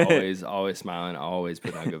 Like you're always smiling, always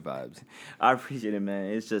putting on good vibes. I appreciate it,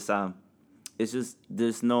 man. It's just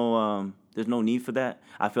there's no need for that.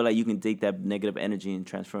 I feel like you can take that negative energy and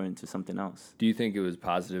transfer it into something else. Do you think it was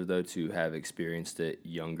positive though to have experienced it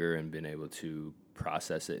younger and been able to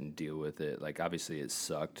process it and deal with it? Like obviously it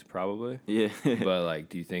sucked probably. Yeah. But like,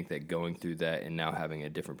 do you think that going through that and now having a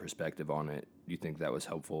different perspective on it, do you think that was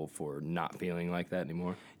helpful for not feeling like that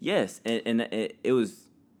anymore? Yes, and it was.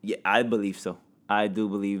 Yeah, I believe so. I do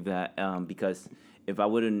believe that because if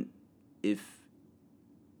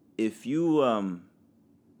you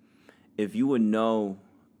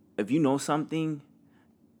know something,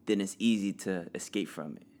 then it's easy to escape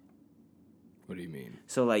from it. What do you mean?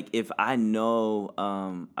 So like if I know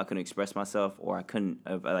I couldn't express myself, or I couldn't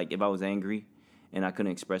if I was angry and I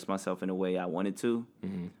couldn't express myself in a way I wanted to,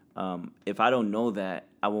 if I don't know that,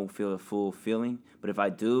 I won't feel the full feeling. But if I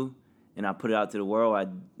do, and I put it out to the world,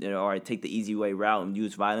 or I take the easy way route and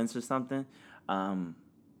use violence or something,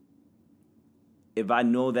 if I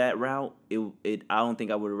know that route, I don't think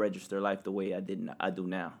I would register life the way I do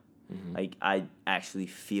now. Like I actually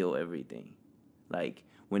feel everything. Like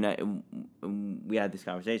when we had this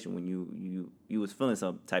conversation, when you was feeling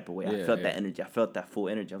some type of way, I felt that energy. I felt that full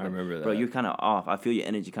energy. I remember that. Bro, you're kind of off. I feel your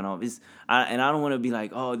energy kind of off. And I don't want to be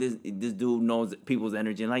like, oh, this dude knows people's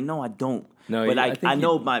energy. And like, no, I don't. No, but I I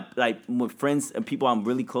know my with friends and people I'm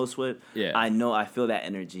really close with. Yeah. I know I feel that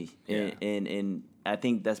energy. Yeah. And I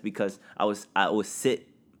think that's because I would sit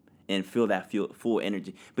and feel that full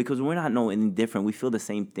energy, because we're not any different. We feel the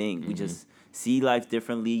same thing. We just see life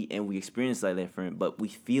differently and we experience life different, but we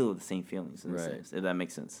feel the same feelings in a sense, if that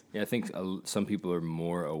makes sense. Yeah, I think some people are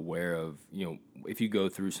more aware of, if you go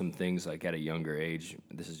through some things like at a younger age,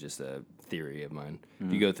 this is just a theory of mine.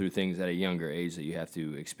 If you go through things at a younger age that you have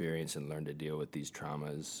to experience and learn to deal with these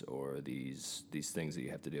traumas or these things that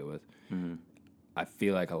you have to deal with, I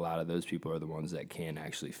feel like a lot of those people are the ones that can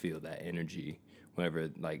actually feel that energy whenever,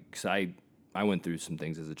 like, 'cause I went through some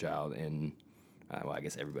things as a child, and well, I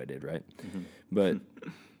guess everybody did, right? But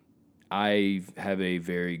I have a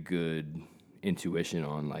very good intuition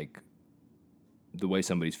on like the way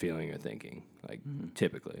somebody's feeling or thinking, like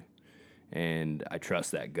typically, and I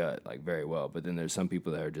trust that gut like very well. But then there's some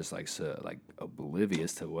people that are just like like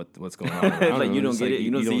oblivious to what's going on around Like them. you don't It's get like, it,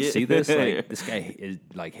 you don't see it. this. Like this guy is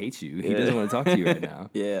like hates you. He doesn't want to talk to you right now.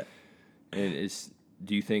 Yeah. And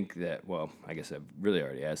do you think that? Well, I guess I've really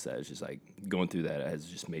already asked that. It's just like going through that has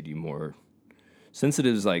just made you more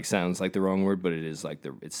sensitive. Is like sounds like the wrong word, but it is like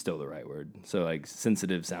it's still the right word. So like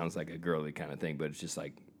sensitive sounds like a girly kind of thing, but it's just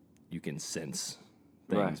like you can sense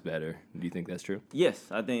things better. Do you think that's true? Yes,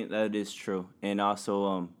 I think that is true, and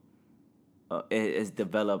also it's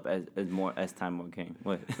developed as time came.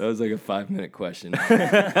 What? That was like a 5-minute question. Not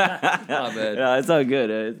bad. No, it's all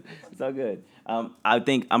good. It's all good.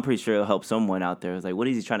 I'm pretty sure it'll help someone out there. It's like, what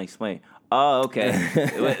is he trying to explain? Oh, okay.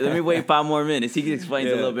 Let me wait 5 more minutes. He can explain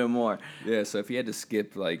a little bit more. Yeah. So if you had to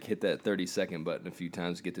skip, like, hit that 30-second button a few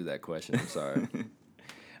times to get through that question, I'm sorry.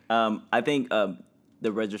 I think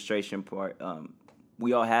the registration part,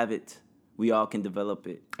 we all have it. We all can develop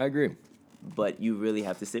it. I agree. But you really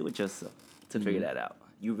have to sit with yourself to figure that out.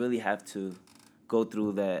 You really have to go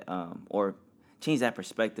through that or change that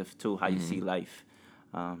perspective to how you see life.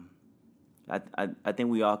 I think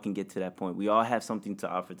we all can get to that point. We all have something to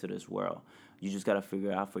offer to this world. You just got to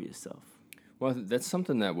figure it out for yourself. Well, that's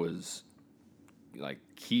something that was like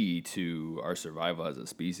key to our survival as a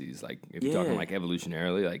species. Like if you're talking like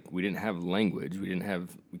evolutionarily, like we didn't have language. We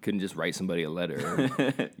couldn't just write somebody a letter.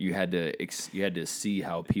 You had to see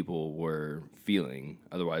how people were feeling.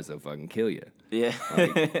 Otherwise, they'll fucking kill you. Yeah.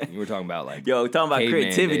 Like, you were talking about like talking about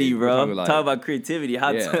creativity, bro. Talking about creativity.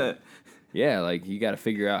 Yeah, like you got to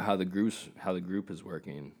figure out how the group is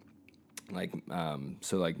working. Like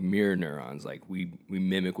so like mirror neurons, like we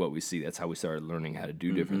mimic what we see. That's how we started learning how to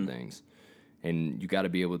do different things. And you got to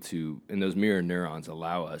be able to, and those mirror neurons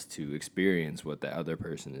allow us to experience what the other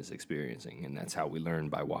person is experiencing. And that's how we learn,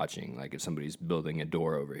 by watching. Like if somebody's building a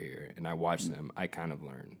door over here and I watch them, I kind of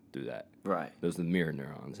learn through that. Right. Those are the mirror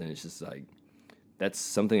neurons. And it's just like, that's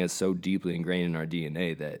something that's so deeply ingrained in our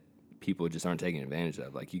DNA that people just aren't taking advantage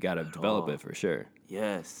of. Like you got to develop it for sure.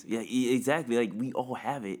 Yes. Yeah, exactly. Like we all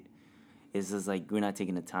have it. It's just like we're not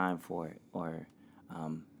taking the time for it. Or,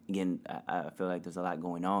 again, I feel like there's a lot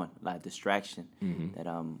going on, a lot of distraction that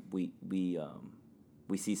we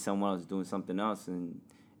see someone else doing something else,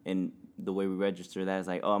 and the way we register that is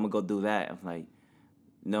like, oh, I'm gonna go do that. I'm like,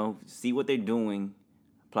 no, see what they're doing,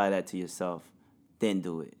 apply that to yourself, then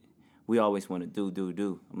do it. We always want to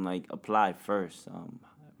do. I'm like, apply first,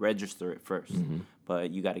 register it first,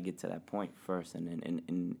 but you got to get to that point first,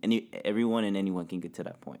 and everyone and anyone can get to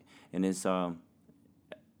that point, and it's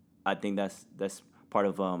I think that's part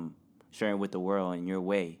of sharing with the world in your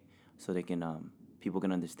way, so they can people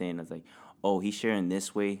can understand. It's like, oh, he's sharing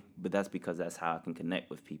this way, but that's because that's how I can connect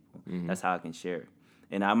with people. That's how I can share.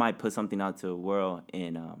 And I might put something out to the world,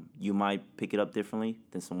 and you might pick it up differently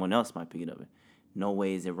than someone else might pick it up. No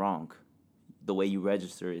way is it wrong. The way you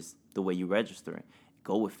register is the way you register it.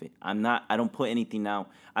 Go with it. I don't put anything out.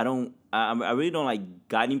 I really don't like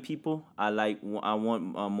guiding people. I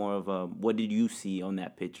want more of a, what did you see on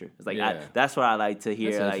that picture? It's like, that's what I like to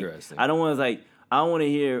hear. That's like, interesting. I don't want to like, I want to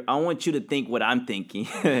hear. I want you to think what I'm thinking.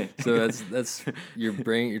 So that's your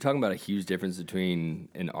brain. You're talking about a huge difference between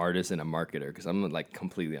an artist and a marketer, because I'm like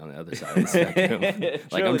completely on the other side of the spectrum.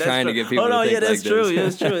 Like I'm trying to get people. Oh no, to think yeah, that's like true. this. Yeah,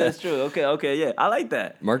 that's true. That's true. Okay, yeah, I like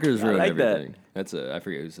that. Marketers I ruin like that. everything. That's I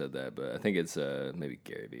forget who said that, but I think it's maybe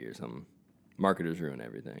Gary Vee or something. Marketers ruin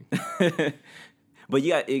everything. But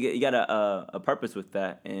you got a purpose with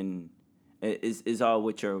that, and it's all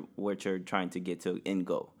what you're trying to get to end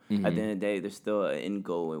goal. Mm-hmm. At the end of the day, there's still an end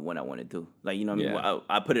goal in what I want to do. Like, you know what I mean? Yeah. Well,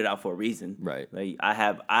 I put it out for a reason. Right. Like I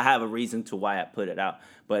have a reason to why I put it out,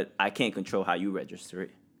 but I can't control how you register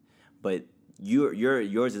it. But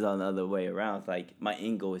yours is on the other way around. It's like my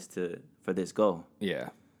end goal is for this goal. Yeah.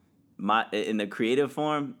 In the creative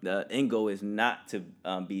form, the end goal is not to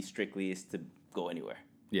be strictly is to go anywhere.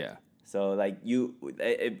 Yeah. So like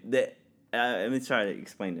let me try to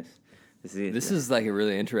explain this. This is like a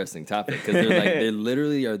really interesting topic, because they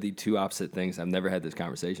literally are the two opposite things. I've never had this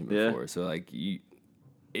conversation before. Yeah. So like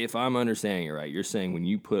if I'm understanding it right, you're saying when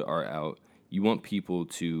you put art out, you want people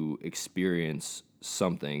to experience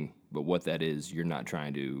something, but what that is, you're not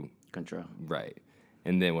trying to control. Right.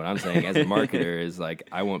 And then what I'm saying as a marketer is like,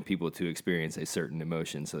 I want people to experience a certain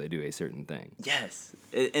emotion, so they do a certain thing. Yes,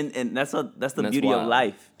 and that's the That's beauty wild. of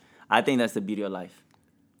life. I think that's the beauty of life.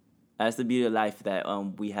 That's the beauty of life, that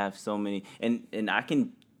we have so many, and I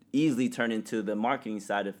can easily turn into the marketing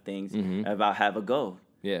side of things about have a goal.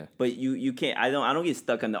 Yeah. But you can't. I don't get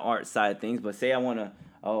stuck on the art side of things. But say I wanna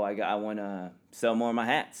sell more of my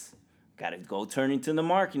hats. Gotta go turn into the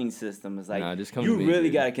marketing system. It's like, Nah, just come you to me, really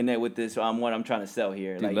dude. gotta connect with this. What I'm trying to sell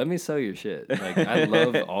here. Dude, like, let me sell your shit. Like, I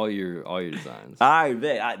love all your designs. I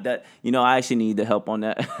bet I actually need the help on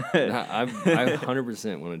that. I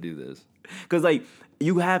 100% want to do this. Because like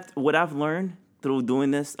what I've learned through doing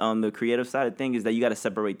this on the creative side of things is that you got to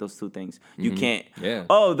separate those two things. You can't. Yeah.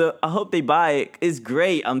 Oh, I hope they buy it. It's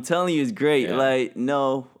great. I'm telling you, it's great. Yeah. Like,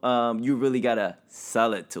 no, you really gotta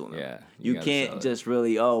sell it to them. Yeah, You you gotta sell can't it. just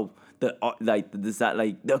really the design,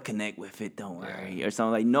 like they'll connect with it. Don't worry, or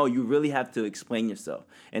something like. No, you really have to explain yourself,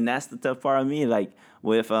 and that's the tough part of me. Like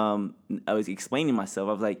with I was explaining myself.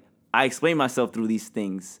 I was like, I explain myself through these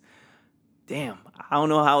things. Damn, I don't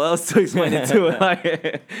know how else to explain it to it.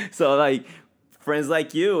 Like, so like friends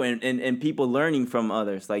like you and people learning from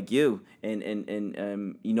others like you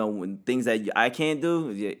and you know, when things that I can't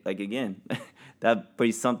do, like again, that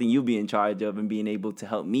be something you be in charge of and being able to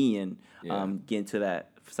help me and get into that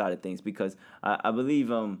side of things, because I believe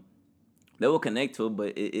they will connect to it,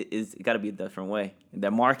 but it's got to be a different way.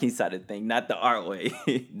 The marketing side of thing, not the art way.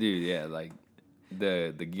 Dude, yeah, like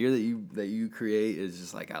the gear that you create is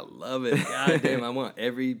just like, I love it. God damn, I want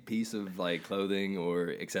every piece of like clothing or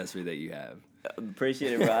accessory that you have.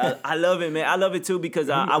 Appreciate it, bro. I love it, man. I love it too, because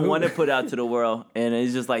I want to put out to the world, and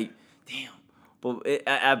it's just like, damn. But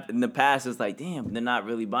in the past, it's like, damn, they're not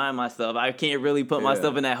really buying my stuff. I can't really put my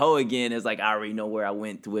stuff in that hole again. It's like, I already know where I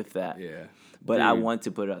went with that. Yeah. But Dude, I want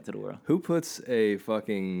to put it out to the world. Who puts a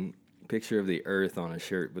fucking picture of the earth on a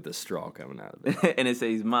shirt with a straw coming out of it? And it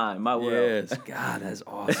says mine, my world. Yes. God, that's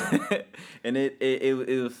awesome. And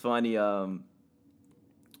it was funny.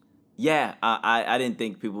 Yeah, I didn't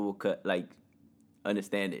think people would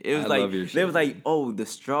understand it. It was I like love your they shit, was like, man. oh, the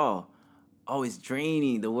straw. Oh, it's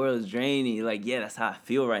draining. The world is draining. Like, yeah, that's how I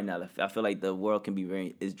feel right now. I feel like the world can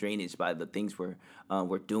be is drainage by the things we're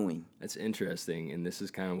doing. That's interesting, and this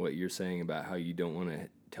is kind of what you're saying about how you don't want to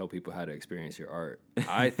tell people how to experience your art.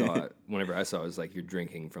 I thought whenever I saw it, was like you're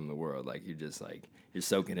drinking from the world, like you're just like you're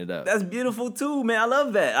soaking it up. That's beautiful too, man. I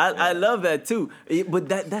love that. I love that too. But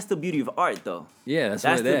that's the beauty of art, though. Yeah, that's the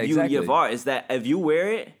what, yeah, beauty exactly. of art. Is that if you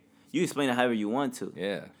wear it, you explain it however you want to.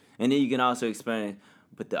 Yeah, And then you can also explain it.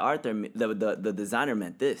 But the designer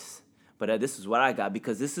meant this. But this is what I got,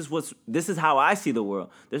 because this is how I see the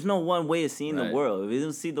world. There's no one way of seeing Right. the world. If you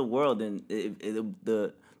don't see the world, then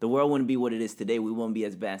the world wouldn't be what it is today. We wouldn't be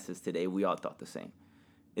as advanced as today. We all thought the same.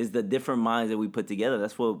 It's the different minds that we put together.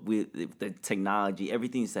 That's what the technology,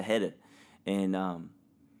 everything's ahead of. And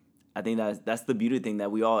I think that's the beauty thing,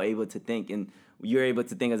 that we all able to think, and you're able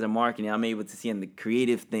to think as a marketing. I'm able to see in the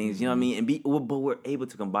creative things. You know what I mean? But we're able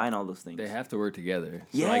to combine all those things. they have to work together.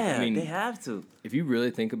 So, Yeah, like, I mean, they have to. if you really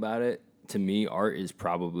think about it, to me, art is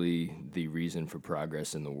probably the reason for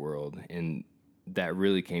progress in the world, and that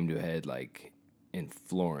really came to a head like in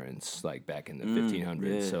Florence, like back in the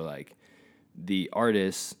 1500s. yeah. So like the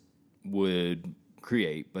artists would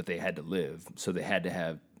create, but they had to live, so they had to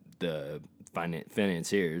have the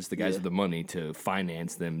financiers, the guys Yeah. with the money, to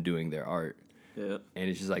finance them doing their art. Yeah. And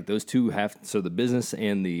it's just like those two so the business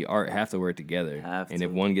and the art have to work together. Have and to.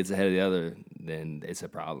 if one gets ahead of the other, then it's a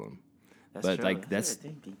problem. That's but true. like that's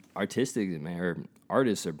artistic, man. Or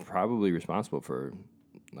artists are probably responsible for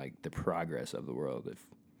like the progress of the world.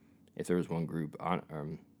 If there was one group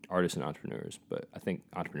on artists and entrepreneurs, but I think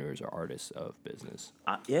entrepreneurs are artists of business.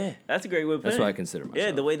 Yeah, that's a great way of putting That's it. what I consider myself.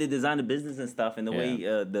 Yeah, the way they design the business and stuff, and the way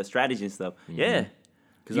the strategy and stuff. Yeah,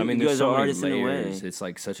 Because I mean, you there's guys are so many artists in a way. layers. It's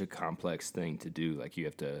like such a complex thing to do. Like you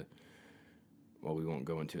have to. Well, we won't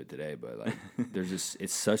go into it today, but like there's this.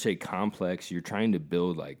 It's such a complex. You're trying to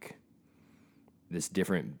build like this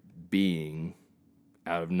different being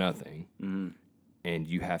out of nothing, and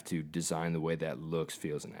you have to design the way that looks,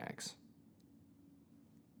 feels, and acts.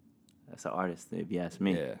 That's an artist, if you ask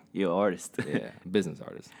me. Yeah. You're an artist. Yeah, business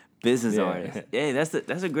artist. Business Yeah. artist. Yeah,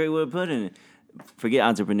 that's a great way of putting it. Forget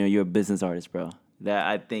entrepreneur, you're a business artist, bro. That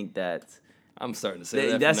I think that's I'm starting to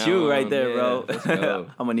say that. that's from you now right on. there, Yeah, bro. let's go.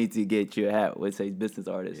 I'm gonna need to get you a hat which says business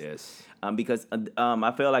artist. Yes. Because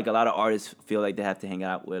I feel like a lot of artists feel like they have to hang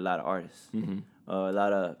out with a lot of artists. A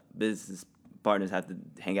lot of business partners have to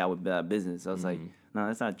hang out with business. I was like, no,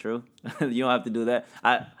 that's not true. You don't have to do that.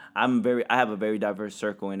 I have a very diverse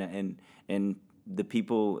circle, and the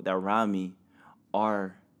people that are around me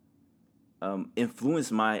are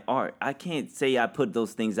influence my art. I can't say I put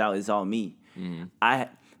those things out. It's all me.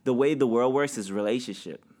 The way the world works is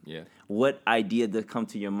relationship. Yeah. What idea does come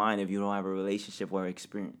to your mind if you don't have a relationship or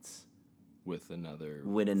experience With another.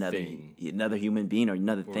 with another thing. another human being or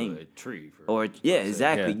another Or thing? a tree. Or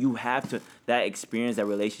exactly. Yeah. You have to that experience, that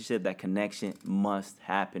relationship, that connection must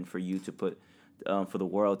happen for you to put for the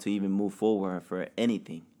world to even move forward for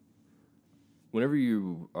anything. Whenever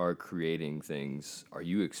you are creating things, are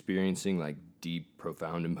you experiencing like deep,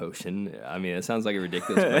 profound emotion? I mean, it sounds like a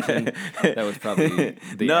ridiculous question. That was probably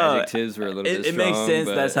the adjectives were a little bit It strong. makes sense.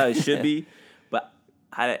 But That's how it should be. But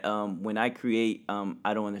when I create,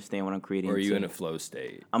 I don't understand what I'm creating. Or are you until- in a flow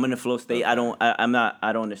state? I'm in a flow state. I don't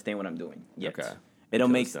understand what I'm doing yet. Okay. It don't Until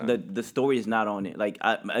make it's done. the story is not on it. Like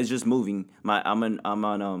it's just moving. I'm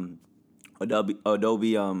on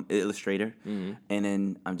Adobe Illustrator, and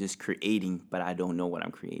then I'm just creating, but I don't know what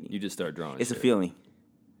I'm creating. You just start drawing. It's a shit. feeling.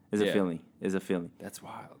 It's Yeah. a feeling. It's a feeling. That's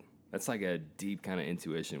wild. That's like a deep kind of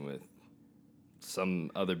intuition with some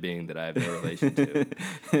other being that I have no relation to.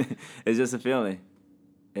 It's just a feeling.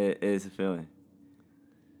 It is a feeling.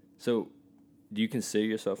 So, do you consider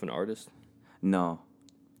yourself an artist? No.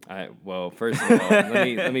 Well, first of all,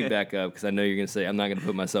 let me back up because I know you're gonna say I'm not gonna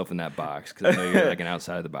put myself in that box because I know you're like an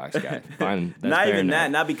outside of the box guy. Fine, that's Not fair even enough.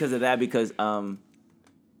 that. Not because of that. Because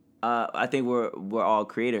I think we're all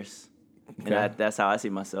creators. Okay. And that's how I see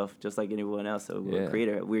myself, just like anyone else. So we're Yeah. a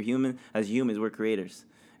creator. We're human. As humans, we're creators.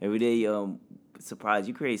 Every day, surprise,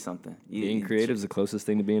 you create something. Being creative is the closest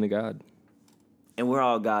thing to being a god. And we're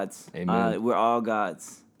all gods. Amen. We're all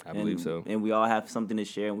gods. I believe so. And we all have something to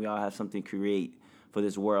share, and we all have something to create for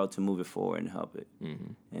this world to move it forward and help it.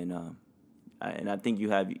 Mm-hmm. And I think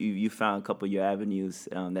you found a couple of your avenues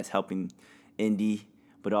that's helping indie,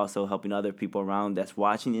 but also helping other people around that's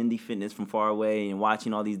watching indie fitness from far away and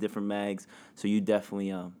watching all these different mags. So you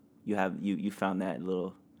definitely you found that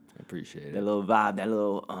little I appreciate that it. little vibe, that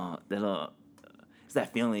little it's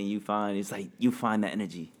that feeling you find. It's like you find that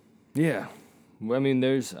energy. Yeah. Well, I mean,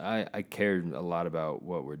 I cared a lot about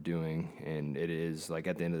what we're doing, and it is, like,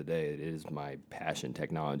 at the end of the day, it is my passion,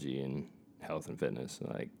 technology, and health and fitness.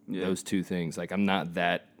 Like, Yeah. those two things. Like, I'm not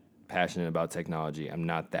that passionate about technology. I'm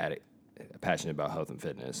not that passionate about health and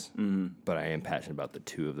fitness. But I am passionate about the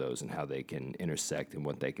two of those and how they can intersect and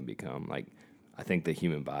what they can become. Like, I think the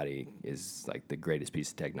human body is, like, the greatest piece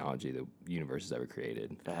of technology the universe has ever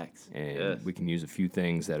created. Facts. And Yes. we can use a few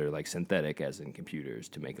things that are, like, synthetic, as in computers,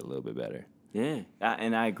 to make it a little bit better. Yeah,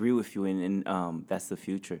 and I agree with you, and that's the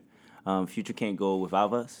future. Future can't go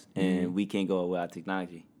without us, and we can't go without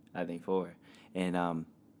technology. I think forward. And I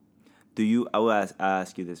will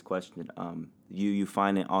ask you this question. You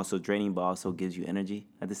find it also draining, but also gives you energy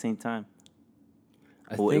at the same time.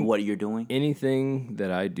 I Or think what you're doing. anything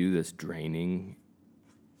that I do that's draining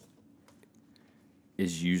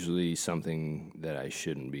is usually something that I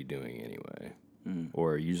shouldn't be doing anyway,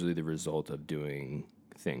 or usually the result of doing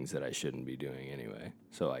things that I shouldn't be doing anyway.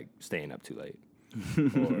 So like staying up too late,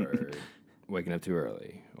 or waking up too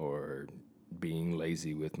early, or being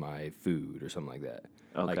lazy with my food or something like that.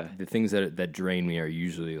 Okay. Like the things that drain me are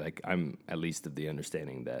usually like I'm at least of the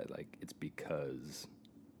understanding that like it's because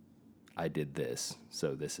I did this,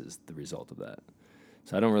 so this is the result of that.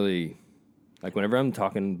 So I don't really like whenever I'm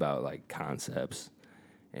talking about like concepts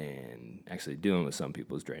and actually dealing with some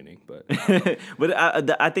people is draining, but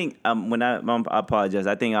But I think when I apologize,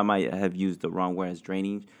 I think I might have used the wrong word as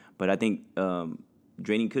draining. But I think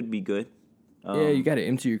draining could be good. Yeah, you got to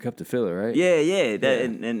empty your cup to fill it, right? Yeah. That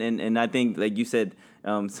Yeah. and I think like you said,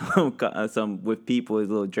 some with people is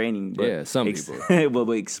a little draining. But Yeah, some people.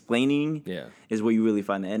 but explaining Yeah. is where you really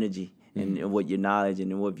find the energy and what your knowledge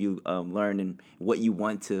and what you learn and what you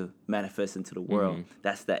want to manifest into the world.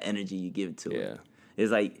 That's that energy you give to Yeah. it.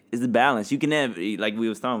 It's like it's the balance. You can never, like we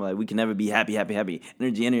was talking about, like we can never be happy,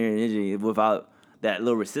 energy without that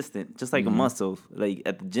little resistance. Just like a muscle, like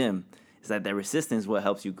at the gym, it's like that resistance what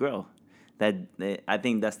helps you grow. That I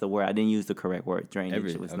think that's the word. I didn't use the correct word.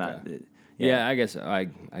 Drainage. It's not. Yeah, I guess I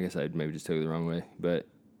maybe just took it the wrong way, but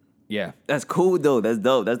yeah, That's cool though. That's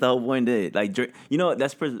dope. That's the whole point of it. Like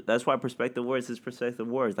that's why perspective words is perspective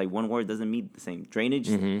words. Like one word doesn't mean the same. Drainage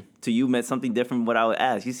to you meant something different from what I would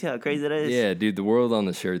ask. You see how crazy that is? yeah, dude. The world on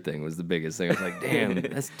the shirt thing was the biggest thing. I was like, damn,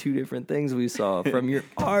 that's two different things we saw from your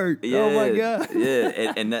art. Yeah, Oh my god.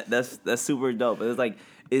 Yeah, and that's super dope. It's like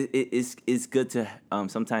it's good to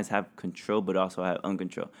sometimes have control, but also have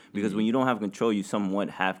uncontrol. Because when you don't have control, you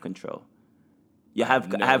somewhat have control. You have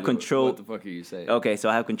control. What the fuck are you saying? Okay, so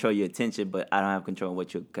I have control of your attention, but I don't have control of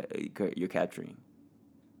what you're capturing.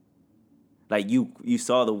 Like you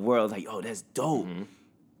saw the world like, oh, that's dope.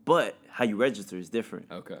 But how you register is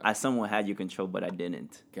different. Okay. I somewhat had your control, but I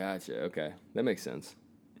didn't. Gotcha. Okay, that makes sense.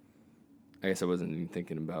 I guess I wasn't even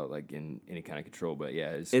thinking about like in any kind of control, but yeah,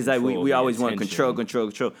 It's like we control, always want attention.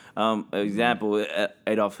 control. Example,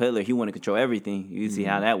 Adolf Hitler, he wanted to control everything. You see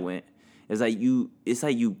how that went. It's like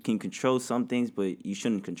you can control some things, but you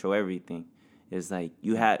shouldn't control everything. It's like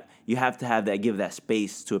you have to have that, give that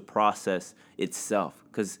space to process itself,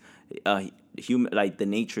 because human, like the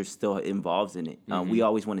nature still involves in it. We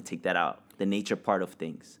always want to take that out, the nature part of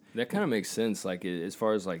things. That kind of makes sense. Like as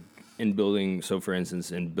far as like in building, so for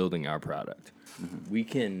instance, in building our product, we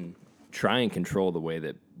can try and control the way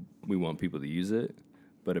that we want people to use it,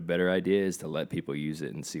 but a better idea is to let people use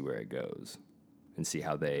it and see where it goes. And see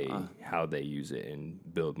how they use it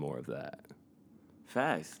and build more of that.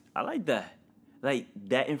 Facts. I like that. Like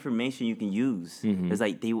that information you can use. It's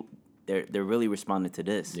like they're really responding to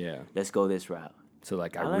this. Yeah. Let's go this route. So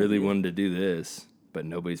like I like really it. wanted to do this, but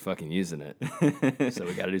nobody's fucking using it. So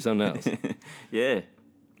we got to do something else. Yeah.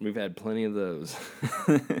 We've had plenty of those.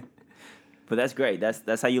 But that's great.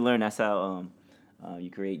 That's how you learn. That's how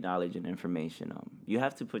you create knowledge and information. You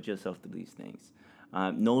have to put yourself through these things.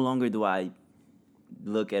 No longer do I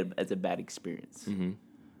look at it as a bad experience.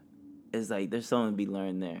 It's like there's something to be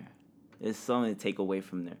learned there. There's something to take away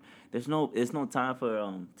from there. There's no time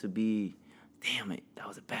for to be, damn it, that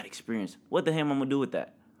was a bad experience. What the hell am I gonna do with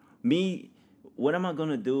that? What am I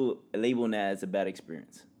gonna do labeling that as a bad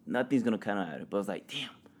experience? Nothing's gonna come out of it. But I was like, damn,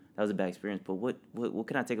 that was a bad experience. But what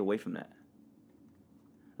can I take away from that?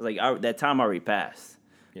 I was like, that time already passed.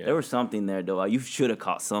 Yeah. There was something there, though. You should have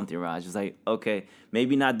caught something, Raj. It's like, okay,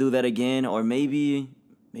 maybe not do that again, or maybe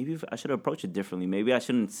I should have approached it differently. Maybe I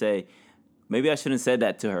shouldn't said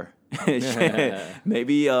that to her.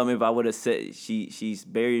 Maybe if I would have said she's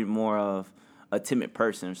very more of a timid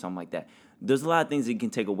person or something like that. There's a lot of things that you can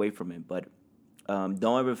take away from it, but don't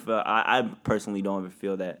ever feel. I personally don't ever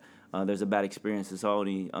feel that there's a bad experience. It's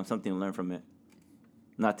only something to learn from it,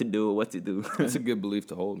 not to do or what to do. That's a good belief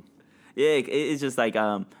to hold. Yeah, it's just like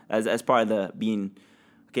as part of the being.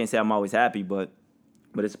 I can't say I'm always happy, but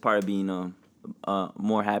it's part of being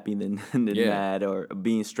more happy than mad, or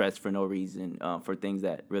being stressed for no reason for things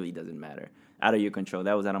that really doesn't matter, out of your control.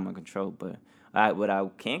 That was out of my control, but what I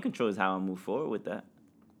can control is how I move forward with that.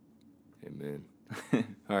 Amen.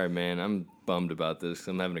 All right, man. I'm bummed about this.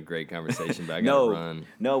 I'm having a great conversation, but I gotta run.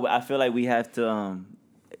 No, but I feel like we have to.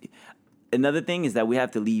 Another thing is that we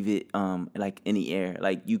have to leave it like in the air.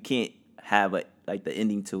 Like you can't have like the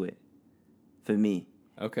ending to it. For me.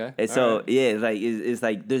 Okay. And so right. Yeah, it's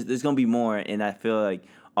like there's gonna be more, and I feel like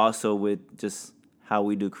also with just how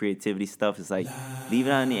we do creativity stuff, it's like leave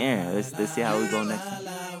it out in the air. Let's see how we go next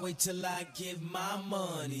time. Wait till I get my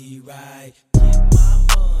money right. Get my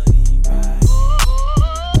money right.